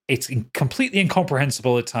 it's completely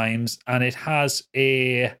incomprehensible at times, and it has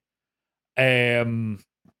it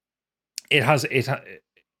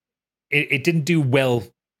didn't do well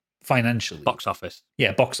financially. Box office.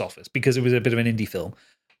 Yeah, box office, because it was a bit of an indie film.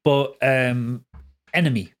 But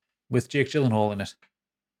Enemy with Jake Gyllenhaal in it.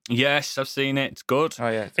 Yes, I've seen it. It's good. Oh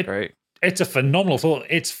yeah, it's great. It's a phenomenal film.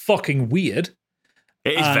 It's fucking weird.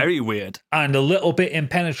 It is very weird. And a little bit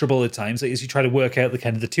impenetrable at times, as you try to work out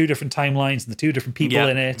the two different timelines and the two different people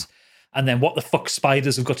in it. And then what the fuck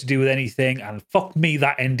spiders have got to do with anything. And fuck me,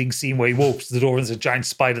 that ending scene where he walks to the door and there's a giant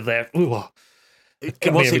spider there. Ooh,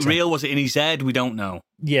 was it real? Was it in his head? We don't know.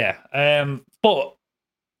 Yeah. But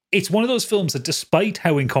it's one of those films that, despite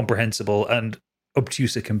how incomprehensible and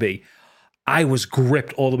obtuse it can be, I was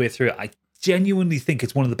gripped all the way through it. I genuinely think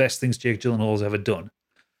it's one of the best things Jake Gyllenhaal has ever done.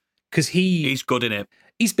 Because he's good in it.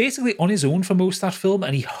 He's basically on his own for most of that film,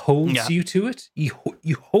 and he holds you to it. He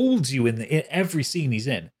holds you in every scene he's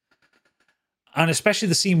in. And especially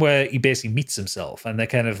the scene where he basically meets himself and they're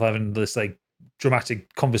kind of having this like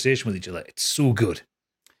dramatic conversation with each other. It's so good.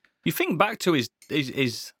 You think back to his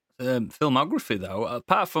filmography, though,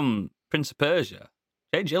 apart from Prince of Persia,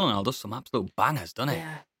 Jake Gyllenhaal does some absolute bangers, doesn't he?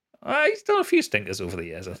 Yeah. He's done a few stinkers over the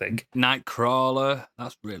years, I think. Nightcrawler,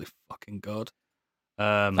 that's really fucking good.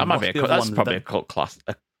 That might be that's probably a cult class.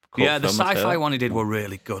 Yeah, the sci-fi one he did were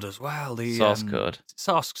really good as well. The Source Code.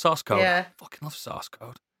 Source Code. Yeah. I fucking love Source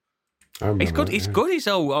Code. He's good. He's good. He's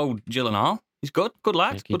old Gyllenhaal. He's good. Good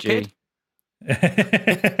lad. Good kid.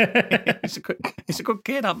 He's a good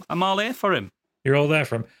kid. I'm all here for him. You're all there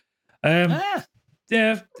for him.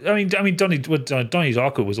 Yeah. I mean, Donnie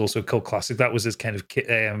Darko was also a cult classic. That was his kind of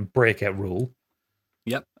breakout role.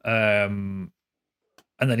 Yep.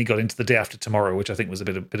 And then he got into The Day After Tomorrow, which I think was a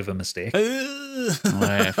bit of a mistake.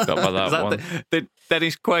 I forgot about that one. The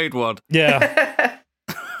Dennis Quaid one. Yeah.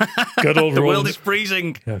 Good old The world is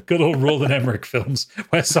freezing. Yeah, good old Roland Emmerich films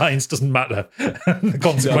where science doesn't matter. The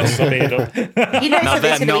consequences are made up. You know Now, something's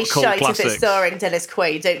they're going to be not cult shite if classics. it's starring Dennis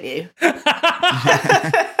Quaid, don't you?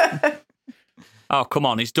 Oh, come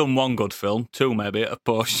on. He's done one good film. 2 maybe at a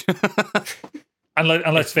push. And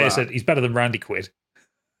let's face it, he's better than Randy Quaid.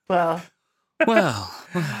 Well,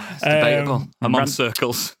 it's debatable. I'm on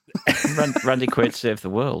circles. Randy Quaid saved the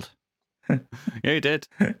world. Yeah, he did.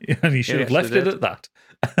 And he should have left it at that.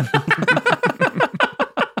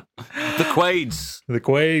 The Quaids. The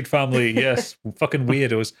Quaid family, yes, fucking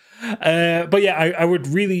weirdos. But yeah, I would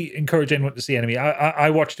really encourage anyone to see Enemy. I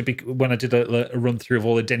watched it when I did a run through of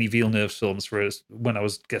all the Denis Villeneuve films for us when I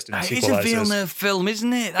was guesting on It's a Sequelizers. Villeneuve film,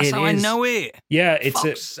 isn't it? That's how I is. know it. Yeah, it's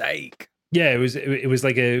Fuck's sake. Yeah, it was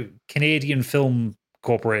like a Canadian Film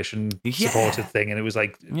Corporation supported thing, and it was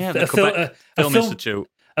like the Quebec Film Institute,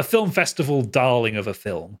 a film festival darling of a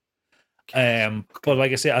film. But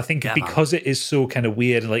like I say, I think because it is so kind of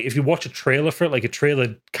weird, like if you watch a trailer for it, like a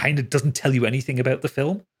trailer kind of doesn't tell you anything about the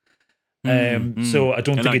film. So I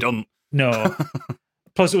don't think it. No.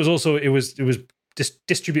 Plus, it was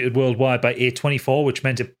distributed worldwide by A24, which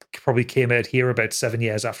meant it probably came out here about 7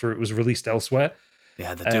 years after it was released elsewhere.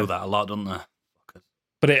 Yeah, they do that a lot, don't they?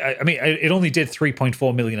 But it only did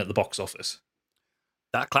 3.4 million at the box office.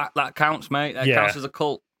 That counts, mate. That counts as a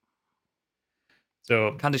cult.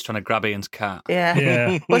 So Candy's trying to grab Ian's cat.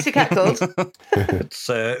 Yeah. What's your cat called? It's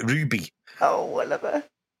Ruby. Oh, I love her.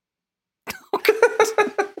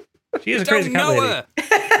 She is a crazy cat lady.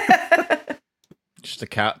 Just a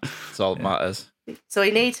cat. That's all that matters. So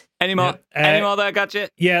you need any more there,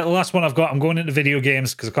 Gadget? Yeah, the last one I've got. I'm going into video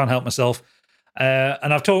games because I can't help myself.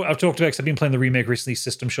 And I've talked about because I've been playing the remake recently,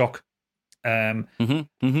 System Shock. One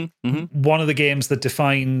of the games that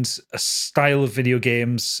defined a style of video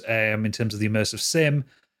games in terms of the immersive sim.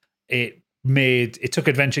 It took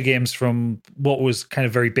adventure games from what was kind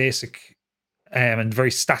of very basic and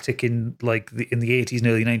very static in the 80s and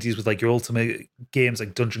early 90s with like your ultimate games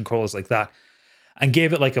like dungeon crawlers like that, and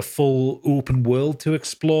gave it like a full open world to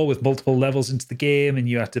explore with multiple levels into the game, and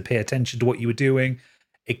you had to pay attention to what you were doing.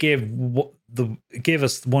 It gave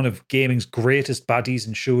us one of gaming's greatest baddies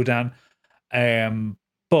in Showdown.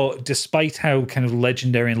 But despite how kind of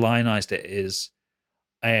legendary and lionized it is,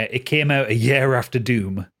 it came out a year after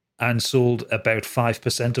Doom and sold about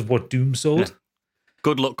 5% of what Doom sold. Yeah.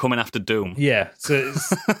 Good luck coming after Doom. Yeah. So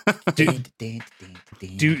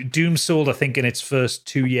Doom sold, I think, in its first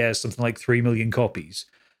 2 years, something like 3 million copies.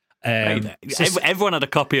 Everyone had a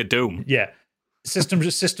copy of Doom. Yeah. System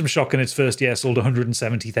Shock in its first year sold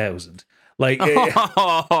 170,000. Like,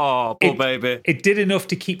 poor baby. It did enough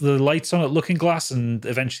to keep the lights on at Looking Glass, and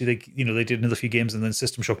eventually they did another few games, and then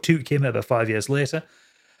System Shock 2 came out about 5 years later.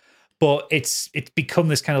 But it's become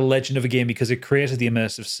this kind of legend of a game because it created the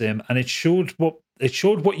immersive sim, and it showed what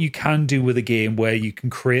you can do with a game where you can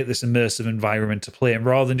create this immersive environment to play in,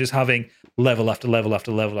 rather than just having level after level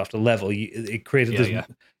after level after level. It created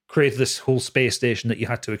this whole space station that you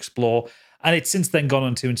had to explore. And it's since then gone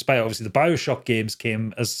on to inspire. Obviously, the BioShock games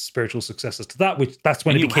came as spiritual successors to that. That's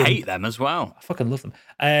when and it became. You hate them as well. I fucking love them.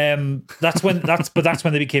 That's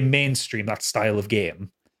when they became mainstream. That style of game,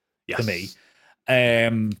 for me.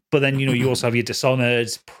 But then you also have your Dishonored,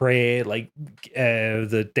 Prey, like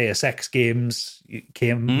the Deus Ex games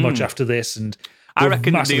came much after this, and I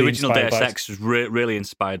reckon the original Deus Ex was really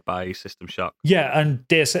inspired by System Shock. Yeah, and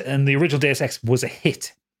the original Deus Ex was a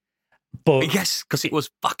hit. But yes, because it was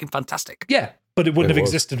fucking fantastic. Yeah, but it wouldn't have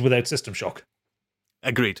existed without System Shock.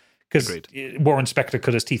 Agreed. Because Warren Spector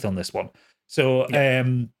cut his teeth on this one. So,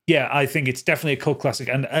 I think it's definitely a cult classic.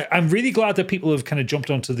 And I'm really glad that people have kind of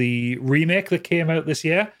jumped onto the remake that came out this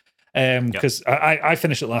year. Because I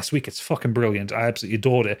finished it last week. It's fucking brilliant. I absolutely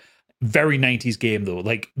adored it. Very 90s game, though.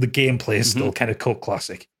 Like, the gameplay is still kind of cult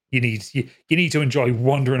classic. You need to enjoy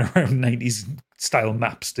wandering around 90s style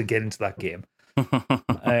maps to get into that game.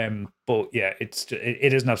 But yeah,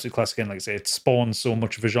 it is an absolute classic, and like I say, it spawns so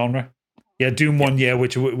much of a genre. Yeah, Doom 1 year,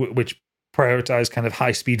 which prioritized kind of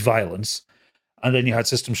high speed violence, and then you had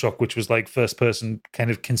System Shock, which was like first person kind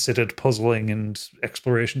of considered puzzling and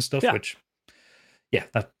exploration stuff. Yeah. Which,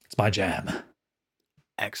 that's my jam.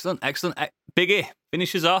 Excellent. Biggie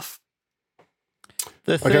finishes off.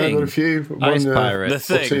 The Thing. Okay, I've got a few. Ice Pirate. The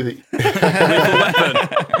Thing. With a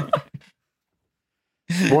weapon.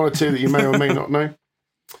 One or two that you may or may not know.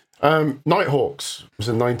 Nighthawks was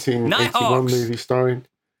a 1981 movie starring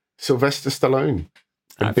Sylvester Stallone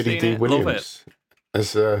and Billy D. Williams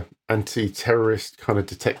as anti-terrorist kind of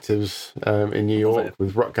detectives in New York,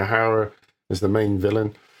 with Rutger Hauer as the main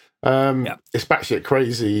villain. It's batshit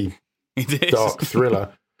crazy, dark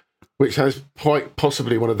thriller, which has quite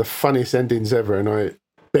possibly one of the funniest endings ever, and I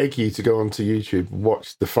beg you to go onto YouTube and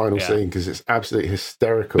watch the final scene because it's absolutely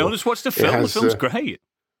hysterical. No, just watch the film. The film's great.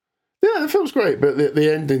 Yeah, the film's great, but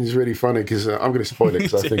the ending is really funny because I'm going to spoil it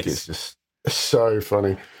because I think it's just so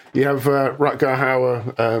funny. You have Rutger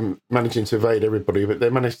Hauer managing to evade everybody, but they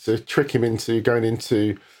managed to trick him into going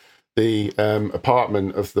into the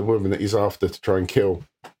apartment of the woman that he's after to try and kill.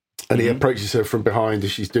 And he approaches her from behind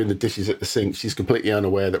as she's doing the dishes at the sink. She's completely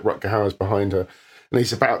unaware that Rutger Hauer's behind her, and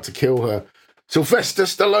he's about to kill her. Sylvester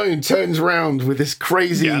Stallone turns around with this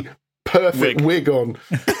crazy, perfect wig on,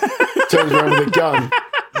 turns around with a gun,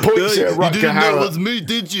 points it at Rutger Hauer. You didn't know it was me,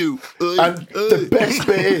 did you? And the best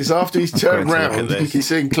bit is, after he's turned around, you can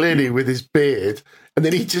see him clearly with his beard, and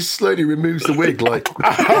then he just slowly removes the wig, like,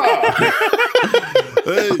 aha!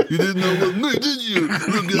 Hey, you didn't know it was me, did you?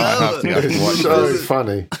 It's so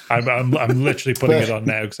funny. I'm literally putting it on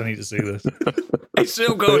now because I need to see this. It's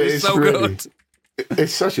so good. It's so really, good.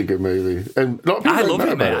 It's such a good movie, and a lot of people I don't love know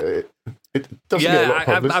it, about mate. It doesn't get a lot of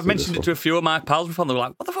publicity, I've mentioned this it to a few of my pals before. And they were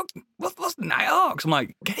like, "What the fuck? What's Night Hawks?" I'm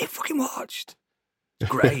like, "Get it fucking watched." It's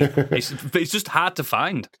great. it's just hard to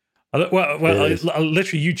find.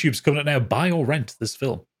 Literally, YouTube's coming out now. Buy or rent this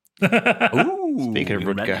film. Ooh, Speaking of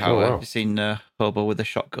Rutger Hauer, have you seen Hobo with a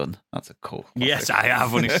Shotgun? That's a cool classic. Yes, I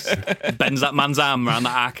have. When he bends that man's arm around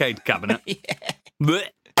that arcade cabinet. Yeah.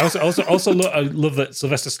 I love that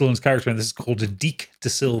Sylvester Stallone's character in this is called Deke De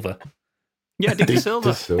Silva. Yeah, Deke De De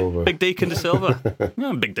Silva. Silva. Big Deke and De Silva.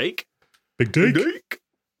 Yeah, Big Deke. Big Deke.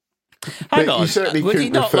 Hang But on, you certainly would he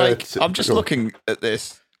couldn't not refer like? to- I'm just go on. looking at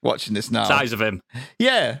this, watching this now. Size of him.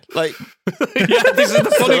 Yeah, like Yeah, this is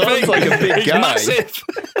the funny Stallone's thing. like a big He's guy. massive.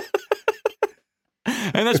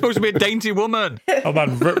 And they're supposed to be a dainty woman. Oh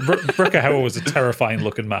man, Rutger Hauer was a terrifying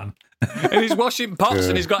looking man. And he's washing pots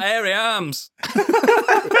and he's got hairy arms.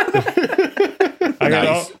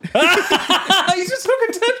 Nice. He's just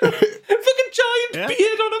fucking giant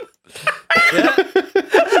beard on him.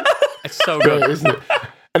 It's so Great, good. isn't it?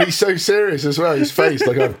 And he's so serious as well. His face,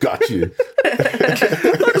 like, I've got you.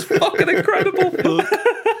 That's fucking incredible.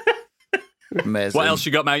 Amazing. What else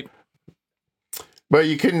you got, mate? Well,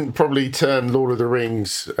 you couldn't probably term Lord of the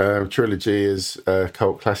Rings trilogy as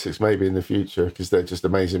cult classics maybe in the future because they're just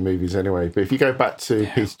amazing movies anyway. But if you go back to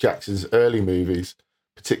Peter Jackson's early movies,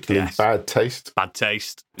 particularly Bad Taste, Bad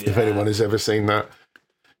Taste. if anyone has ever seen that,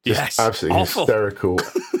 just absolutely Awful. hysterical.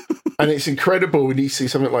 And it's incredible when you see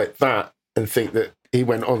something like that and think that he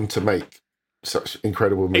went on to make such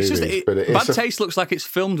incredible movies. Bad Taste looks like it's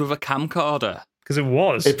filmed with a camcorder. Because it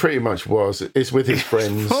was. It pretty much was. It's with his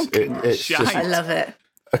friends. It's just I love it.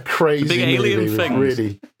 a crazy Big alien movie with things.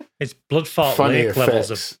 really It's Blood Fart funny Lake levels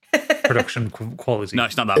effects. of production quality. No,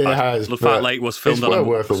 it's not that It bad. has, Blood but Fart Lake was filmed it's on a well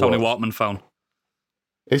worth a Sony watch. Walkman phone.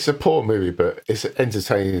 It's a poor movie, but it's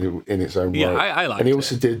entertaining in its own Yeah, right. I liked And he it.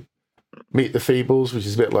 also did Meet the Feebles, which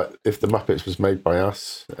is a bit like if the Muppets was made by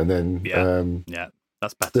us. And then Yeah,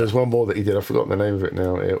 that's better. there's one more that he did. I've forgotten the name of it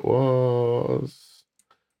now. It was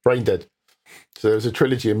Brain Dead. So there was a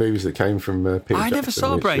trilogy of movies that came from Peter I never Jackson,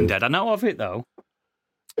 saw which, Brain Dead. I know of it, though.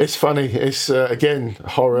 It's funny. It's, again,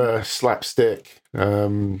 horror, slapstick,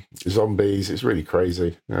 zombies. It's really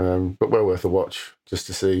crazy, but well worth a watch just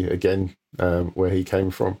to see, again, where he came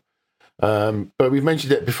from. But we've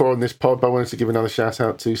mentioned it before on this pod, but I wanted to give another shout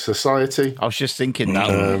out to Society. I was just thinking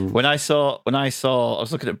that when I saw, I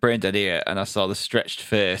was looking at Brain Dead here and I saw the stretched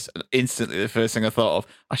face, and instantly the first thing I thought of,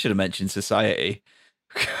 I should have mentioned Society.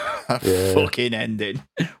 Fucking ending.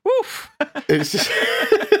 Woof. It's just,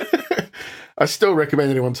 I still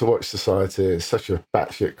recommend anyone to watch Society. It's such a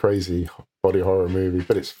batshit crazy body horror movie,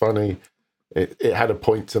 but it's funny. It had a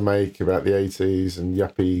point to make about the 80s and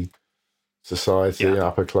yuppie society,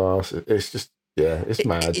 upper class. It's just, it's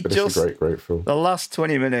mad, but it's a great film. The last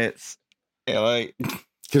 20 minutes,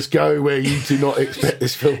 Just go where you do not expect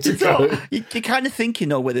this film to go. You kind of think you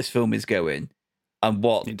know where this film is going. And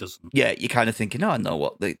what It doesn't. Yeah, you're kind of thinking, I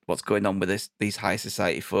know what's going on with these high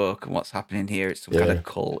society folk and what's happening here. It's some kind of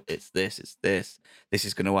cult. It's this. This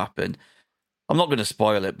is going to happen. I'm not going to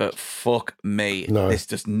spoil it, but fuck me, this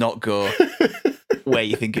does not go where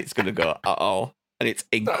you think it's going to go at all, and it's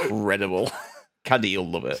incredible. Candy, you'll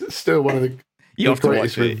love it. It's still one of the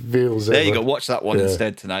greatest reveals ever. There you go. Watch that one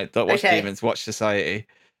instead tonight. Don't watch Demons. Watch Society.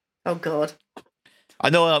 Oh God.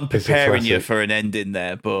 I know I'm preparing you for an ending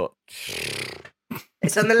there, but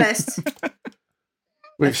it's on the list.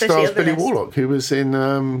 Which stars Billy Warlock, who was in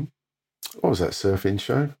what was that surfing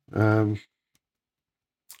show?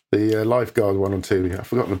 The lifeguard one on TV. I've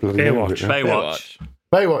forgotten the bloody name of it now.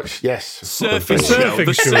 Baywatch, yes. Surfing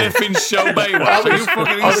show Baywatch. Are you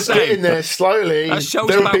fucking I was getting there slowly. That show's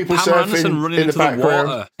there were about people Pam surfing Anderson running in the into the background.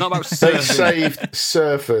 water. Not about They surfing. saved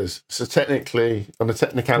surfers. So technically, on the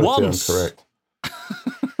technicality, Once. I'm correct.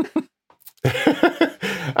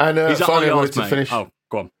 And Is that all finally, I yours, wanted to mate? finish. Oh,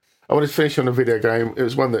 go on. I wanted to finish on a video game. It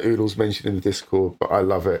was one that Oodles mentioned in the Discord, but I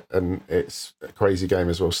love it, and it's a crazy game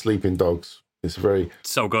as well. Sleeping Dogs. It's very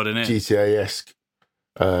So good, isn't it? GTA-esque.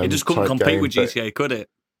 It just couldn't type compete game, with GTA, could it?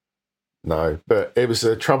 No, but it was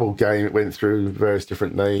a troubled game. It went through various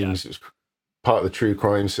different names. It was part of the True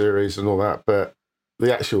Crime series and all that. But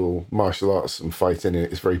the actual martial arts and fighting in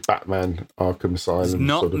it is very Batman, Arkham Asylum. There's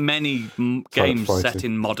not sort of many games set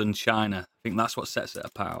in modern China. I think that's what sets it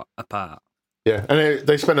apart. Yeah, and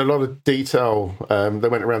they spent a lot of detail. They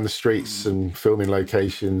went around the streets and filming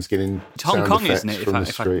locations, getting It's Hong sound Kong, effects isn't it? from the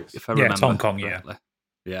streets. If I remember it's Hong Kong, correctly.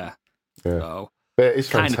 Yeah. Yeah. So, But it's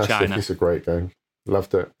kind of fantastic. China. It's a great game.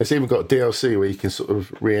 Loved it. It's even got DLC where you can sort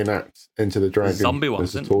of reenact Into the Dragon. zombie one,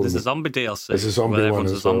 as a isn't there? There's a tournament. zombie DLC. There's a zombie where one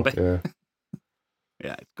everyone's as a zombie. well. Yeah,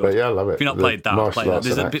 Yeah, it's good. but yeah, I love it. If you've not The played that, martial play that. arts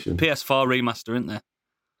There's and a action. PS4 remaster, isn't there?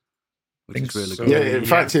 Which Think is really so. good. Yeah, in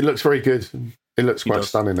fact, it looks very good. It looks It quite does.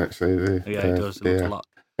 stunning, actually. Yeah, it does. It looks a lot.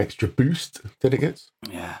 Extra boost that it gets.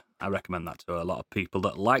 Yeah, I recommend that to a lot of people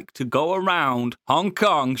that like to go around Hong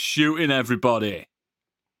Kong shooting everybody.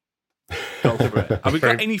 Go for it. Have we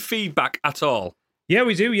got any feedback at all? Yeah,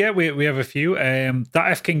 we do. Yeah, we have a few. That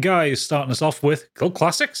F King guy is starting us off with cult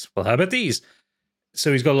classics. Well, how about these?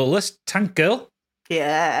 So he's got a little list. Tank Girl.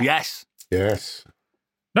 Yeah. Yes. Yes.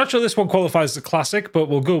 Not sure this one qualifies as a classic, but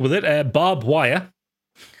we'll go with it. Barbed Wire.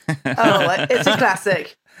 Oh, it's a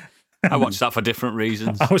classic. I watched that for different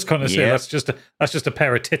reasons. I was going to say Yeah. that's just a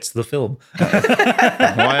pair of tits. The film.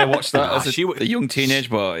 Why I watched that as She w- a young teenage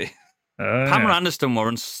boy. Pamela Anderson were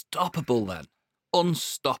unstoppable then.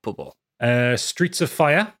 Unstoppable. Streets of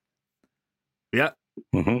Fire. Yeah.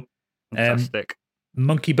 hmm Fantastic.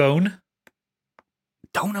 Monkey Bone.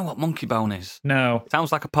 Don't know what Monkey Bone is. No,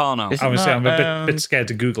 Sounds like a porno. Is- I was saying I'm a that, bit scared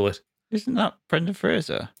to Google it. Isn't that Brendan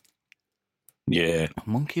Fraser? Yeah.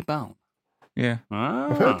 Monkey Bone. Yeah.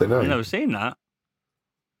 Ah, heard the name. I've never seen that.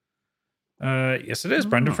 Yes, it is.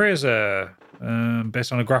 Brendan Fraser,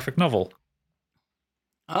 based on a graphic novel.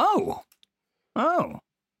 Oh.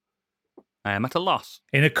 I am at a loss.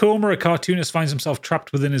 In a coma, a cartoonist finds himself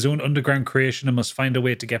trapped within his own underground creation and must find a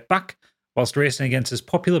way to get back, whilst racing against his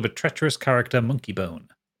popular but treacherous character, Monkey Bone.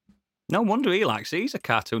 No wonder he likes it. He's a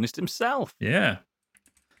cartoonist himself. Yeah.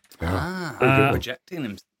 Projecting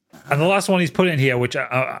him. And the last one he's put in here, which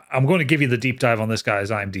I'm going to give you the deep dive on this guy's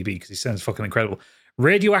IMDb because he sounds fucking incredible.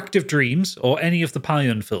 Radioactive Dreams, or any of the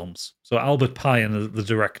Payan films. So Albert Payan, the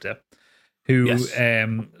director, who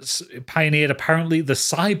pioneered apparently the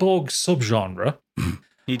cyborg subgenre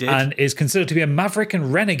He did. and is considered to be a maverick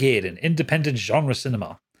and renegade in independent genre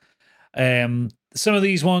cinema. Some of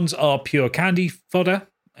these ones are pure candy fodder.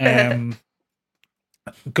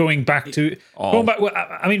 Going back,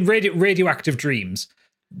 I mean, Radioactive Dreams.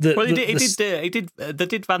 He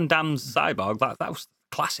did Van Damme's Cyborg. That was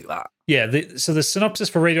classic. That. Yeah. So the synopsis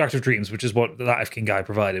for Radioactive Dreams, which is what that F King guy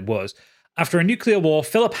provided, was: after a nuclear war,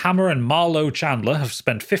 Philip Hammer and Marlowe Chandler have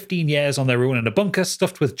spent 15 years on their own in a bunker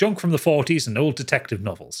stuffed with junk from the 40s and old detective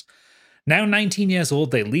novels. Now 19 years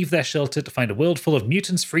old, they leave their shelter to find a world full of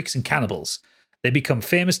mutants, freaks, and cannibals. They become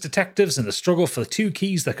famous detectives in the struggle for the two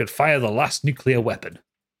keys that could fire the last nuclear weapon.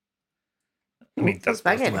 I mean, That's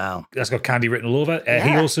banging. Wow. that's got candy written all over. He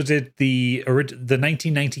Yeah. also did the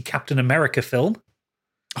 1990 Captain America film.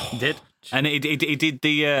 He did. And he did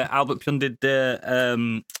the Albert Pyun did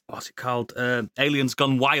the what's it called? Aliens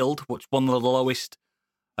Gone Wild, which one of the lowest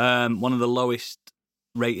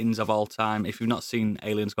ratings of all time. If you've not seen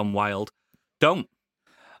Aliens Gone Wild, don't.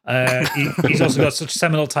 He's also got such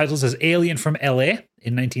seminal titles as Alien from LA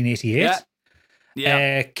in 1988.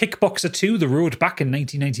 Yeah. Kickboxer 2, The Road Back in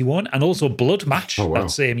 1991, and also Blood Match wow.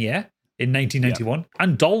 that same year in 1991,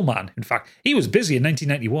 and Dollman. In fact, he was busy in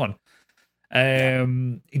 1991.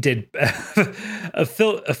 He did a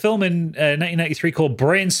film in 1993 called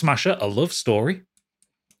Brain Smasher, a love story.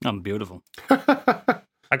 I'm beautiful.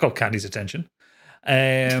 I got Candy's attention.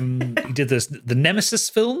 He did the Nemesis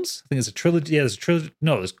films. I think there's a trilogy. Yeah, there's a trilogy.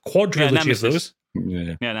 No, there's quadrilogy of those.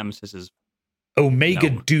 Yeah. Yeah, Nemesis is. Omega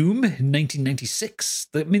No. Doom in 1996.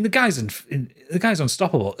 I mean, the guy's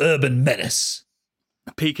unstoppable. Urban Menace.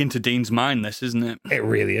 A peek into Dean's mind, this, isn't it? It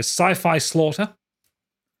really is. Sci-Fi Slaughter.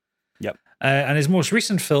 Yep. And his most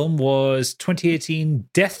recent film was 2018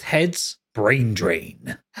 Death Head's Brain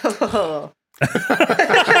Drain. I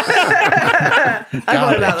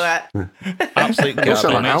thought about that. Absolute Those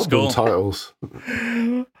sound like garbage. album titles.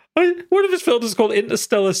 One of his films is called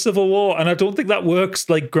Interstellar Civil War, and I don't think that works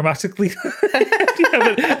like grammatically.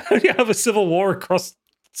 How do you have a civil war across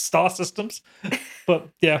star systems? But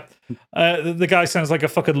yeah, the guy sounds like a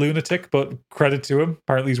fucking lunatic, but credit to him.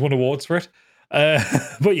 Apparently he's won awards for it.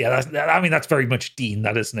 But yeah, that's very much Dean,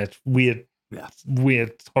 that isn't it? Weird,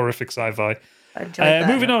 horrific sci-fi. I enjoyed that.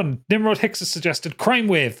 Moving on, Nimrod Hicks has suggested Crime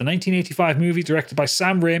Wave, the 1985 movie directed by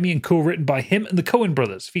Sam Raimi and co-written by him and the Coen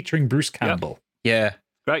brothers, featuring Bruce Campbell. Yeah.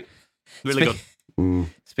 Great. Really good.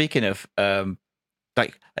 Speaking of,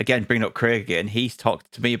 like, again, bringing up Craig again, he's talked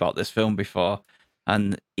to me about this film before.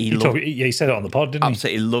 and he said it on the pod, didn't he?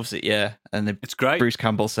 absolutely loves it. Yeah, and It's great. Bruce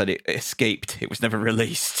Campbell said it escaped; it was never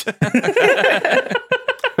released.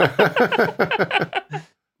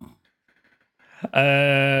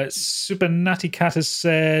 Super Natty Cat has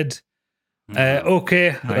said,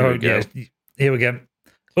 okay. Here we go. Yeah, here we go.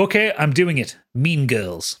 Okay, I'm doing it. Mean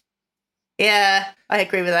Girls. Yeah, I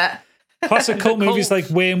agree with that. Classic cult The movies cult.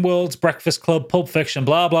 like Wayne World's Breakfast Club, Pulp Fiction,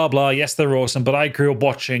 blah, blah, blah. Yes, they're awesome, but I grew up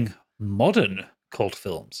watching modern cult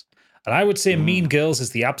films. And I would say Mean Girls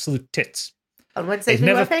is the absolute tits. On Wednesdays, It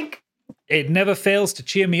never- I think. It never fails to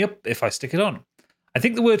cheer me up if I stick it on. I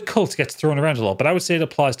think the word cult gets thrown around a lot, but I would say it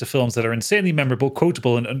applies to films that are insanely memorable,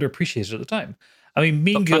 quotable, and underappreciated at the time. I mean,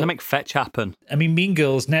 Stop trying to make fetch happen. Mean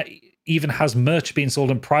Girls even has merch being sold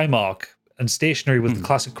in Primark and stationery with the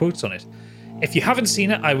classic quotes on it. If you haven't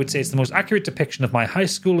seen it, I would say it's the most accurate depiction of my high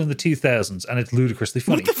school in the 2000s, and it's ludicrously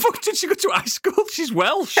funny. What the fuck did she go to high school? She's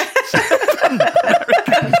Welsh. Where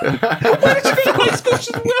did she go to high school?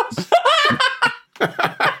 She's Welsh.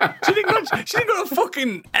 She didn't go to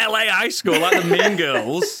fucking LA high school like the Mean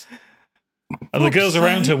Girls. And the girls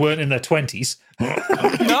around her weren't in their 20s.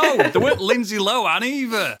 No, they weren't Lindsey Lohan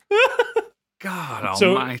either. God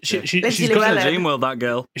So almighty. she's She's Lindsay got a Llewellyn. dream world, that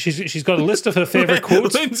girl. she's got a list of her favourite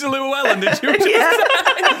quotes. Lindsay Llewellyn, did you just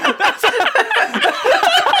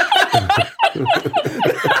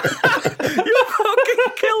You fucking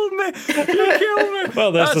killed me. You killed me.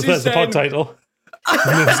 Well, that's his the pod name. title.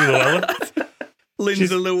 Lindsay Llewellyn. Lindsay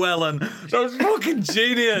Llewellyn. That was fucking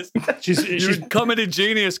genius. She's You're a comedy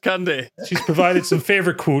genius, Candy. She's provided some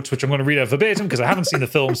favourite quotes, which I'm going to read out verbatim because I haven't seen the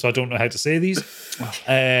film, so I don't know how to say these.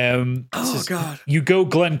 Oh, God. You go,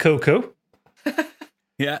 Glen Coco.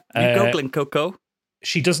 Yeah. You go, Glen Coco.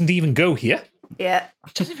 She doesn't even go here. Yeah.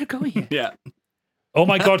 She doesn't even go here. Yeah. Oh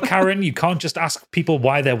my God, Karen, you can't just ask people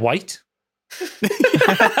why they're white.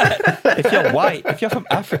 If you're white, if you're from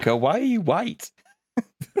Africa, why are you white?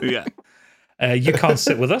 Yeah. You can't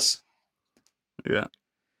sit with us. Yeah.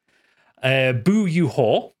 Boo, you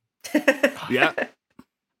whore. Yeah.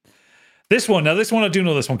 This one I do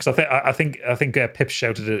know this one because I think Pip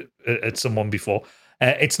shouted it at someone before.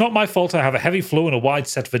 It's not my fault I have a heavy flow and a wide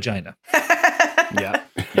set vagina. Yeah.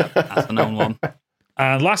 Yeah. That's a known one.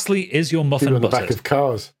 And lastly, is your muffin People on the buttered? back of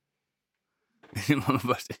cars.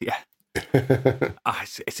 But, yeah.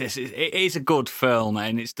 It is a good film,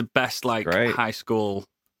 and it's the best Great. high school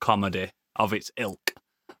comedy of its ilk.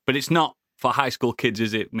 But it's not for high school kids,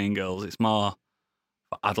 is it, Mean Girls? It's more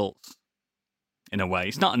for adults, in a way.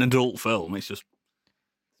 It's not an adult film. It's just a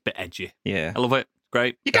bit edgy. Yeah. I love it.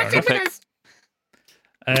 Great. You got Good to pick.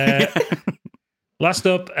 Last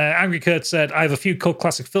up, Angry Kurt said, I have a few cult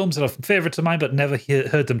classic films that are favourites of mine, but never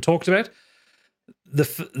heard them talked about. The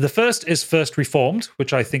first is First Reformed,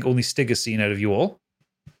 which I think only Stig has seen out of you all.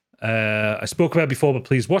 I spoke about it before, but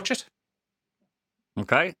please watch it.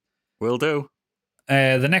 Okay. Will do.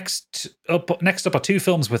 The next up are two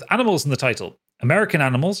films with animals in the title, American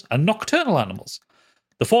Animals and Nocturnal Animals.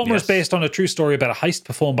 The former is Yes. based on a true story about a heist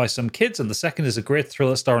performed by some kids, and the second is a great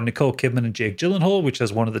thriller starring Nicole Kidman and Jake Gyllenhaal, which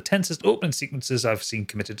has one of the tensest opening sequences I've seen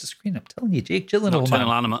committed to screen. I'm telling you, Jake Gyllenhaal,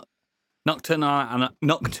 man.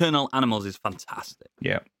 Nocturnal Animals is fantastic.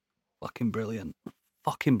 Yeah. Fucking brilliant.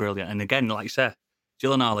 Fucking brilliant. And again, like you said,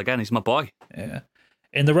 Gyllenhaal again, he's my boy. Yeah.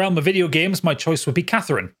 In the realm of video games, my choice would be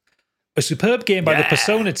Catherine. A superb game by the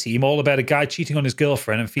Persona team, all about a guy cheating on his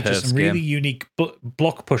girlfriend, and features Perv's some really game. unique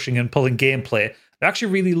block pushing and pulling gameplay. I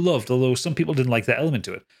actually really loved, although some people didn't like that element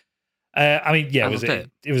to it. I mean, yeah, I it was loved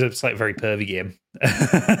it was a slight, very pervy game.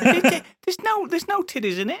 There's no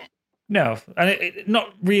titties in it. No, and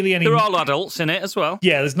not really any. They're all adults in it as well.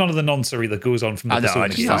 Yeah, there's none of the nonsense that goes on from the I know. Persona I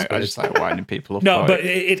games. just like winding people up. No, for but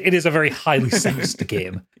it. it is a very highly sexed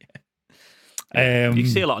game. You can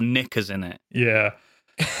see a lot of knickers in it. Yeah.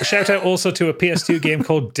 A shout out also to a PS2 game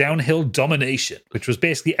called Downhill Domination, which was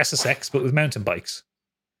basically SSX but with mountain bikes.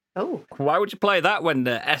 Oh. Why would you play that when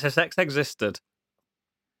the SSX existed?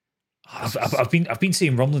 I've been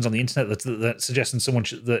seeing rumblings on the internet that suggesting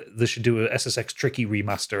that they should do a SSX Tricky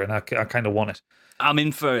remaster, and I kind of want it. I'm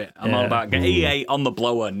in for it. I'm all about getting EA on the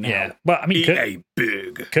blower now. Yeah, well, I mean, EA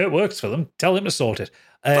big. Kurt works for them. Tell him to sort it.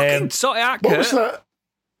 Fucking sort it out, What Kurt. was that?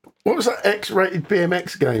 What was that X-rated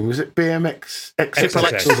BMX game? Was it BMX XXX? or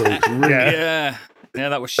something? It's really- Yeah. Yeah,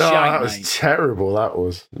 that was Oh, shite, that was mate. terrible. That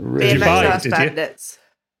was really you buy it, BMX did you? Bandits.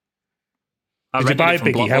 I Did you rented buy it it, from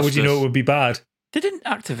Biggie? How would you know it Blockbusters. would be bad? Didn't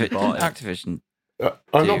Activision?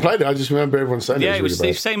 I've not played it. I just remember everyone saying Yeah, it it was was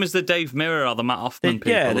really the same as the Dave Mirror or the Matt Hoffman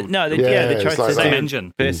people. They Yeah, tried it's to like do that. Same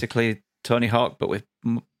engine. basically Tony Hawk, but with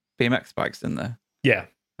BMX bikes in there. Yeah.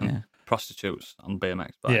 Yeah. Prostitutes on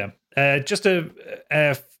BMX bike. Yeah. Just a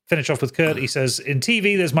finish off with Kurt. He says, in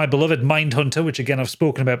TV, there's my beloved Mindhunter, which again I've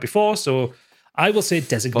spoken about before. So I will say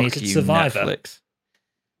Designated Survivor. Netflix.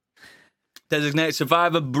 Designated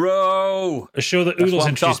Survivor, bro. A show that That's Oodles what I'm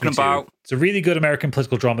introduced me talking about. to. It's a really good American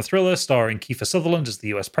political drama thriller starring Kiefer Sutherland as the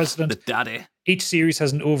US president. The daddy. Each series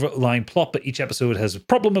has an overlying plot, but each episode has a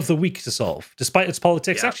problem of the week to solve. Despite its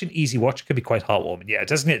politics, actually an easy watch. It can be quite heartwarming. Yeah,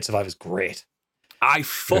 Designated Survivor is great. I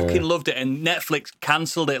fucking loved it, and Netflix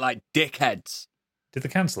cancelled it like dickheads. Did they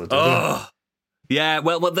cancel it? Oh. Yeah,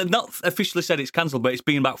 well, they've not officially said it's cancelled, but it's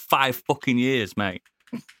been about 5 fucking years, mate.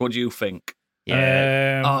 What do you think?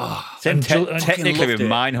 Yeah. And Technically, with loved it.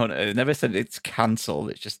 Mindhunter, they never said it's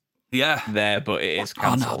cancelled. It's just there, but it is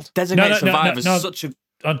cancelled. Designated Survivor is no. such a...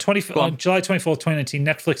 On July 24th, 2019,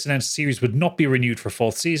 Netflix announced the series would not be renewed for a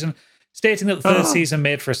 4th season, stating that the 3rd season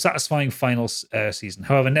made for a satisfying final season.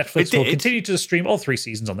 However, Netflix will continue to stream all 3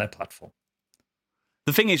 seasons on their platform.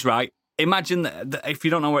 The thing is, right, imagine that if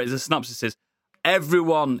you don't know what the synopsis is,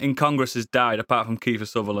 everyone in Congress has died apart from Kiefer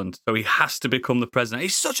Sutherland, so he has to become the president.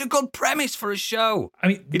 It's such a good premise for a show. I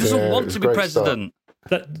mean, he doesn't want to be president.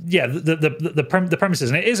 The premise is,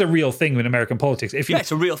 and it is a real thing in American politics.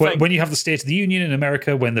 It's a real thing. When you have the State of the Union in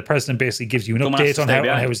America, when the president basically gives you an update on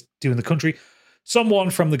how he's doing the country, someone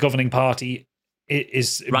from the governing party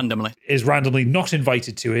is randomly not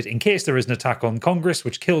invited to it in case there is an attack on Congress,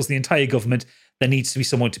 which kills the entire government. There needs to be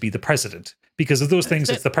someone to be the president. Because of those things,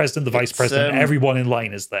 it's the president, the vice president, everyone in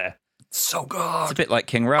line is there. So good. It's a bit like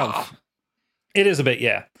King Ralph. It is a bit,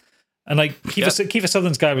 yeah. And like Kiefer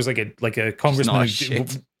Sutherland's guy was like a congressman.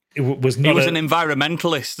 He was an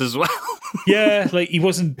environmentalist as well. Yeah, like he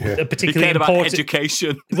wasn't a particularly he cared important about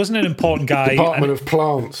education. He wasn't an important guy. Department of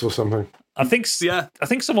Plants or something. I think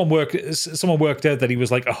someone worked out that he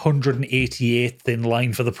was like 188th in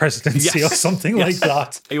line for the presidency or something like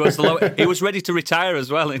that. He was ready to retire as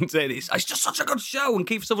well. And it's just such a good show, and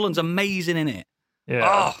Kiefer Sutherland's amazing in it. Yeah.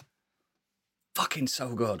 Oh, fucking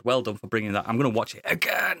so good. Well done for bringing that. I'm going to watch it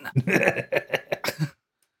again.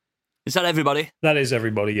 Is that everybody? That is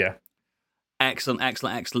everybody, yeah.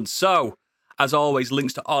 Excellent. So, as always,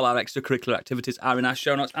 links to all our extracurricular activities are in our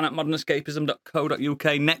show notes and at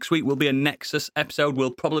modernescapism.co.uk. Next week will be a Nexus episode.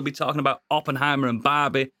 We'll probably be talking about Oppenheimer and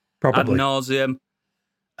Barbie ad nauseum.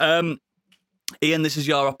 Ian, this is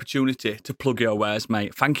your opportunity to plug your wares,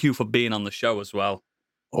 mate. Thank you for being on the show as well.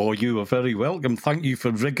 Oh, you are very welcome. Thank you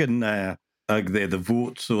for rigging the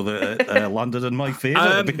vote so that it landed in my favour.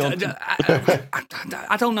 I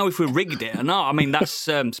don't know if we rigged it or not. I mean, that's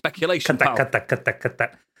speculation. Cut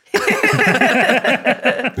that.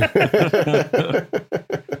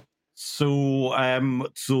 So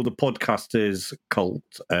the podcast is Cult,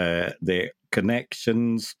 the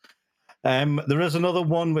Connections. There is another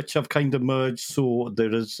one which I've kind of merged. So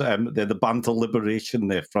there is the Banter Liberation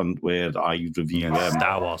there front where I review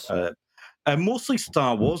Star Wars. Mostly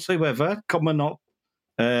Star Wars. However, coming up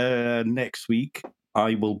next week,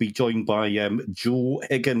 I will be joined by Joe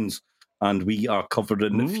Higgins, and we are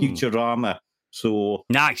covering Futurama. So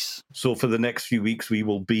nice. So for the next few weeks, we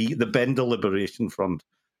will be the Bender Liberation Front,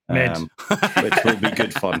 which will be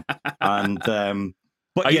good fun. And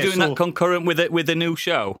but are you doing that concurrent with the new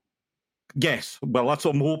show? Yes. Well, that's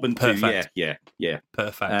what I'm hoping to. Yeah.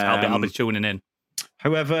 Perfect. I'll be tuning in.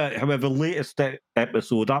 However, latest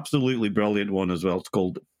episode, absolutely brilliant one as well. It's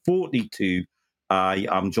called 42. I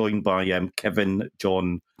am joined by Kevin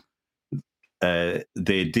John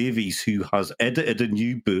the Davies, who has edited a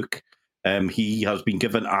new book. He has been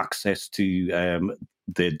given access to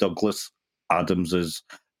the Douglas Adams's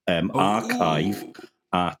archive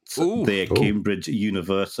at the Cambridge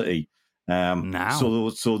University.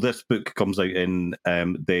 So this book comes out in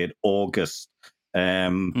August.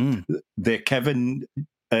 The Kevin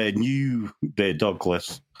knew the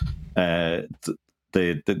Douglas,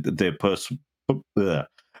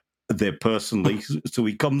 they personally. So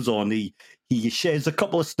he comes on. He shares a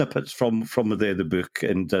couple of snippets from the book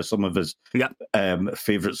and some of his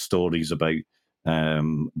favorite stories about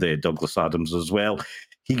the Douglas Adams as well.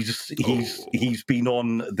 He's been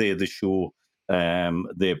on the show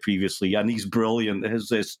there previously, and he's brilliant.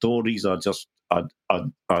 His stories are just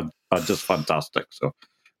just fantastic. So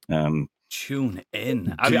tune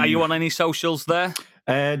in. Are you on any socials there?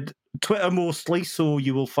 Twitter mostly. So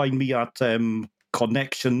you will find me at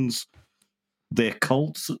Connections, the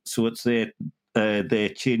Cults. So it's they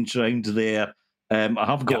change around there. I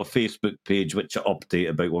have got a Facebook page which I update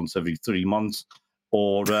about once every 3 months.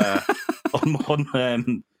 Or I'm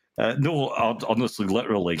on. No, honestly,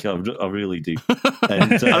 literally, I really do.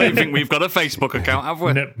 And, I don't think we've got a Facebook account, have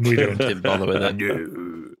we? No, we don't. Didn't bother with it.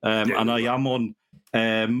 And I am on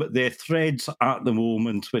They're threads at the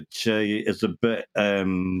moment, which is a bit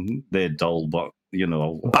they're dull, but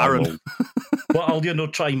barren. I'll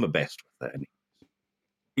try my best with it.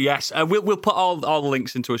 Yes, we'll put all the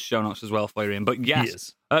links into our show notes as well for you, Ian. But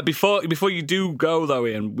yes, before you do go though,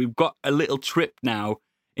 Ian, we've got a little trip now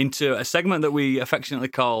into a segment that we affectionately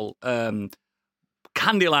call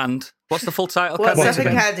Candyland. What's the full title? What's up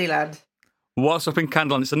in Candyland? What's up in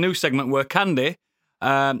Candyland? It's a new segment where Candy,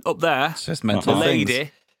 up there, mental the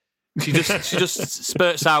lady, she just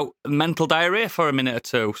spurts out mental diarrhea for a minute or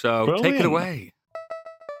two. So Brilliant. Take it away.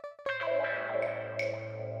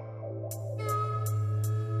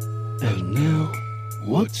 And now,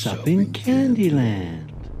 what's up in Candyland?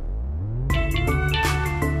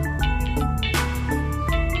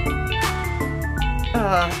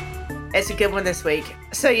 It's a good one this week.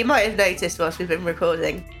 So you might have noticed whilst we've been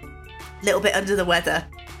recording, a little bit under the weather.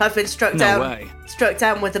 I've been struck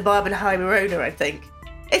down with the Barbenheimer Rona, I think.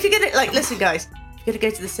 If you're gonna listen, guys, if you're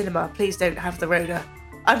gonna go to the cinema, please don't have the Rona.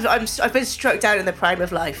 I've been struck down in the prime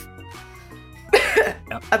of life.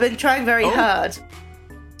 Yep. I've been trying very hard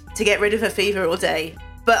to get rid of a fever all day,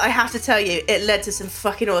 but I have to tell you, it led to some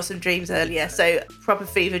fucking awesome dreams earlier. So proper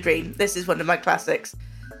fever dream. This is one of my classics.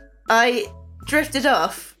 I drifted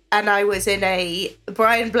off and I was in a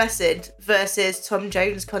Brian Blessed versus Tom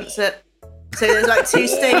Jones concert. So there's like two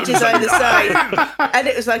stages either side, and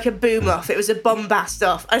it was like a boom off. It was a bombast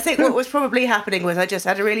off. I think what was probably happening was I just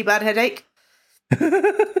had a really bad headache.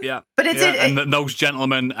 Yeah, but and those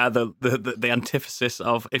gentlemen are the antithesis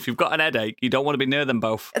of if you've got an headache, you don't want to be near them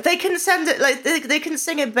both. They can send it they can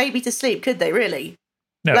sing a baby to sleep, could they? Really?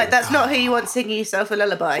 No. That's not who you want singing yourself a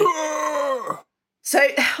lullaby. So,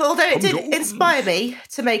 although it did inspire me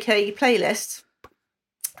to make a playlist,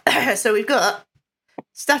 so we've got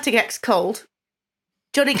Static X Cold,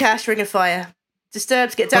 Johnny Cash Ring of Fire,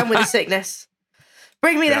 Disturbed Get Down with the Sickness,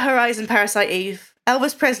 Bring Me the Horizon Parasite Eve,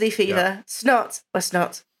 Elvis Presley Fever, Snot,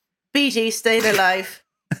 Bee Gees Staying Alive,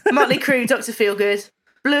 Motley Crue Dr. Feelgood,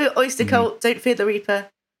 Blue Oyster Cult Don't Fear the Reaper,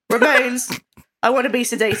 Ramones I Want to Be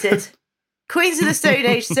Sedated, Queens of the Stone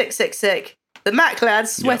Age Sick, the Mac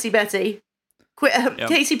Lads Sweaty Betty,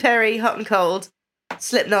 Katy Perry Hot and Cold,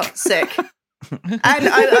 Slipknot Sick. And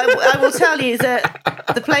I will tell you that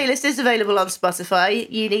the playlist is available on Spotify.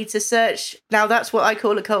 You need to search Now That's What I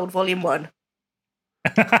Call a Cold Volume 1.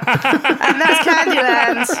 And that's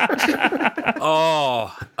Candyland.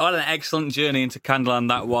 Oh, what an excellent journey into Candyland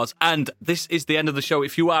that was. And this is the end of the show.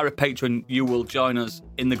 If you are a patron, you will join us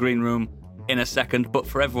in the green room in a second. But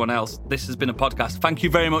for everyone else, this has been a podcast. Thank you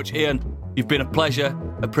very much, Ian. You've been a pleasure,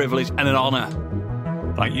 a privilege, and an honour.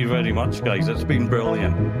 Thank you very much, guys. It's been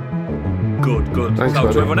brilliant. Good. Thanks, So to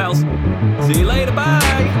everyone else, see you later. Bye.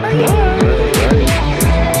 Bye.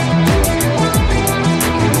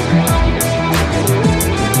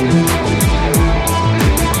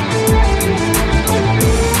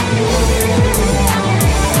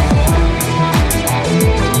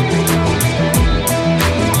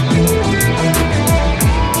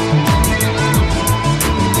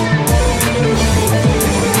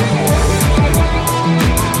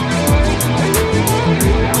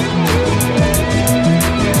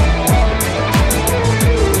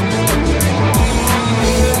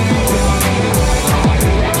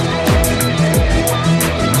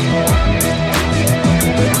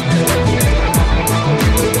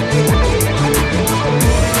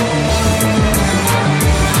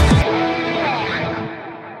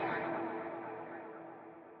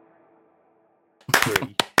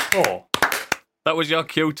 That was your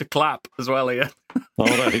cue to clap as well, Ian. All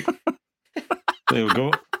right. There we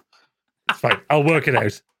go. It's fine. I'll work it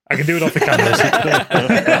out. I can do it off the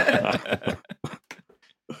camera.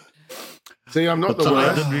 See, I'm not the I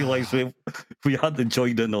worst. didn't realise we had to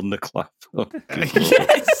join in on the clap.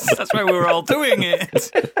 Yes, that's why we were all doing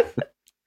it.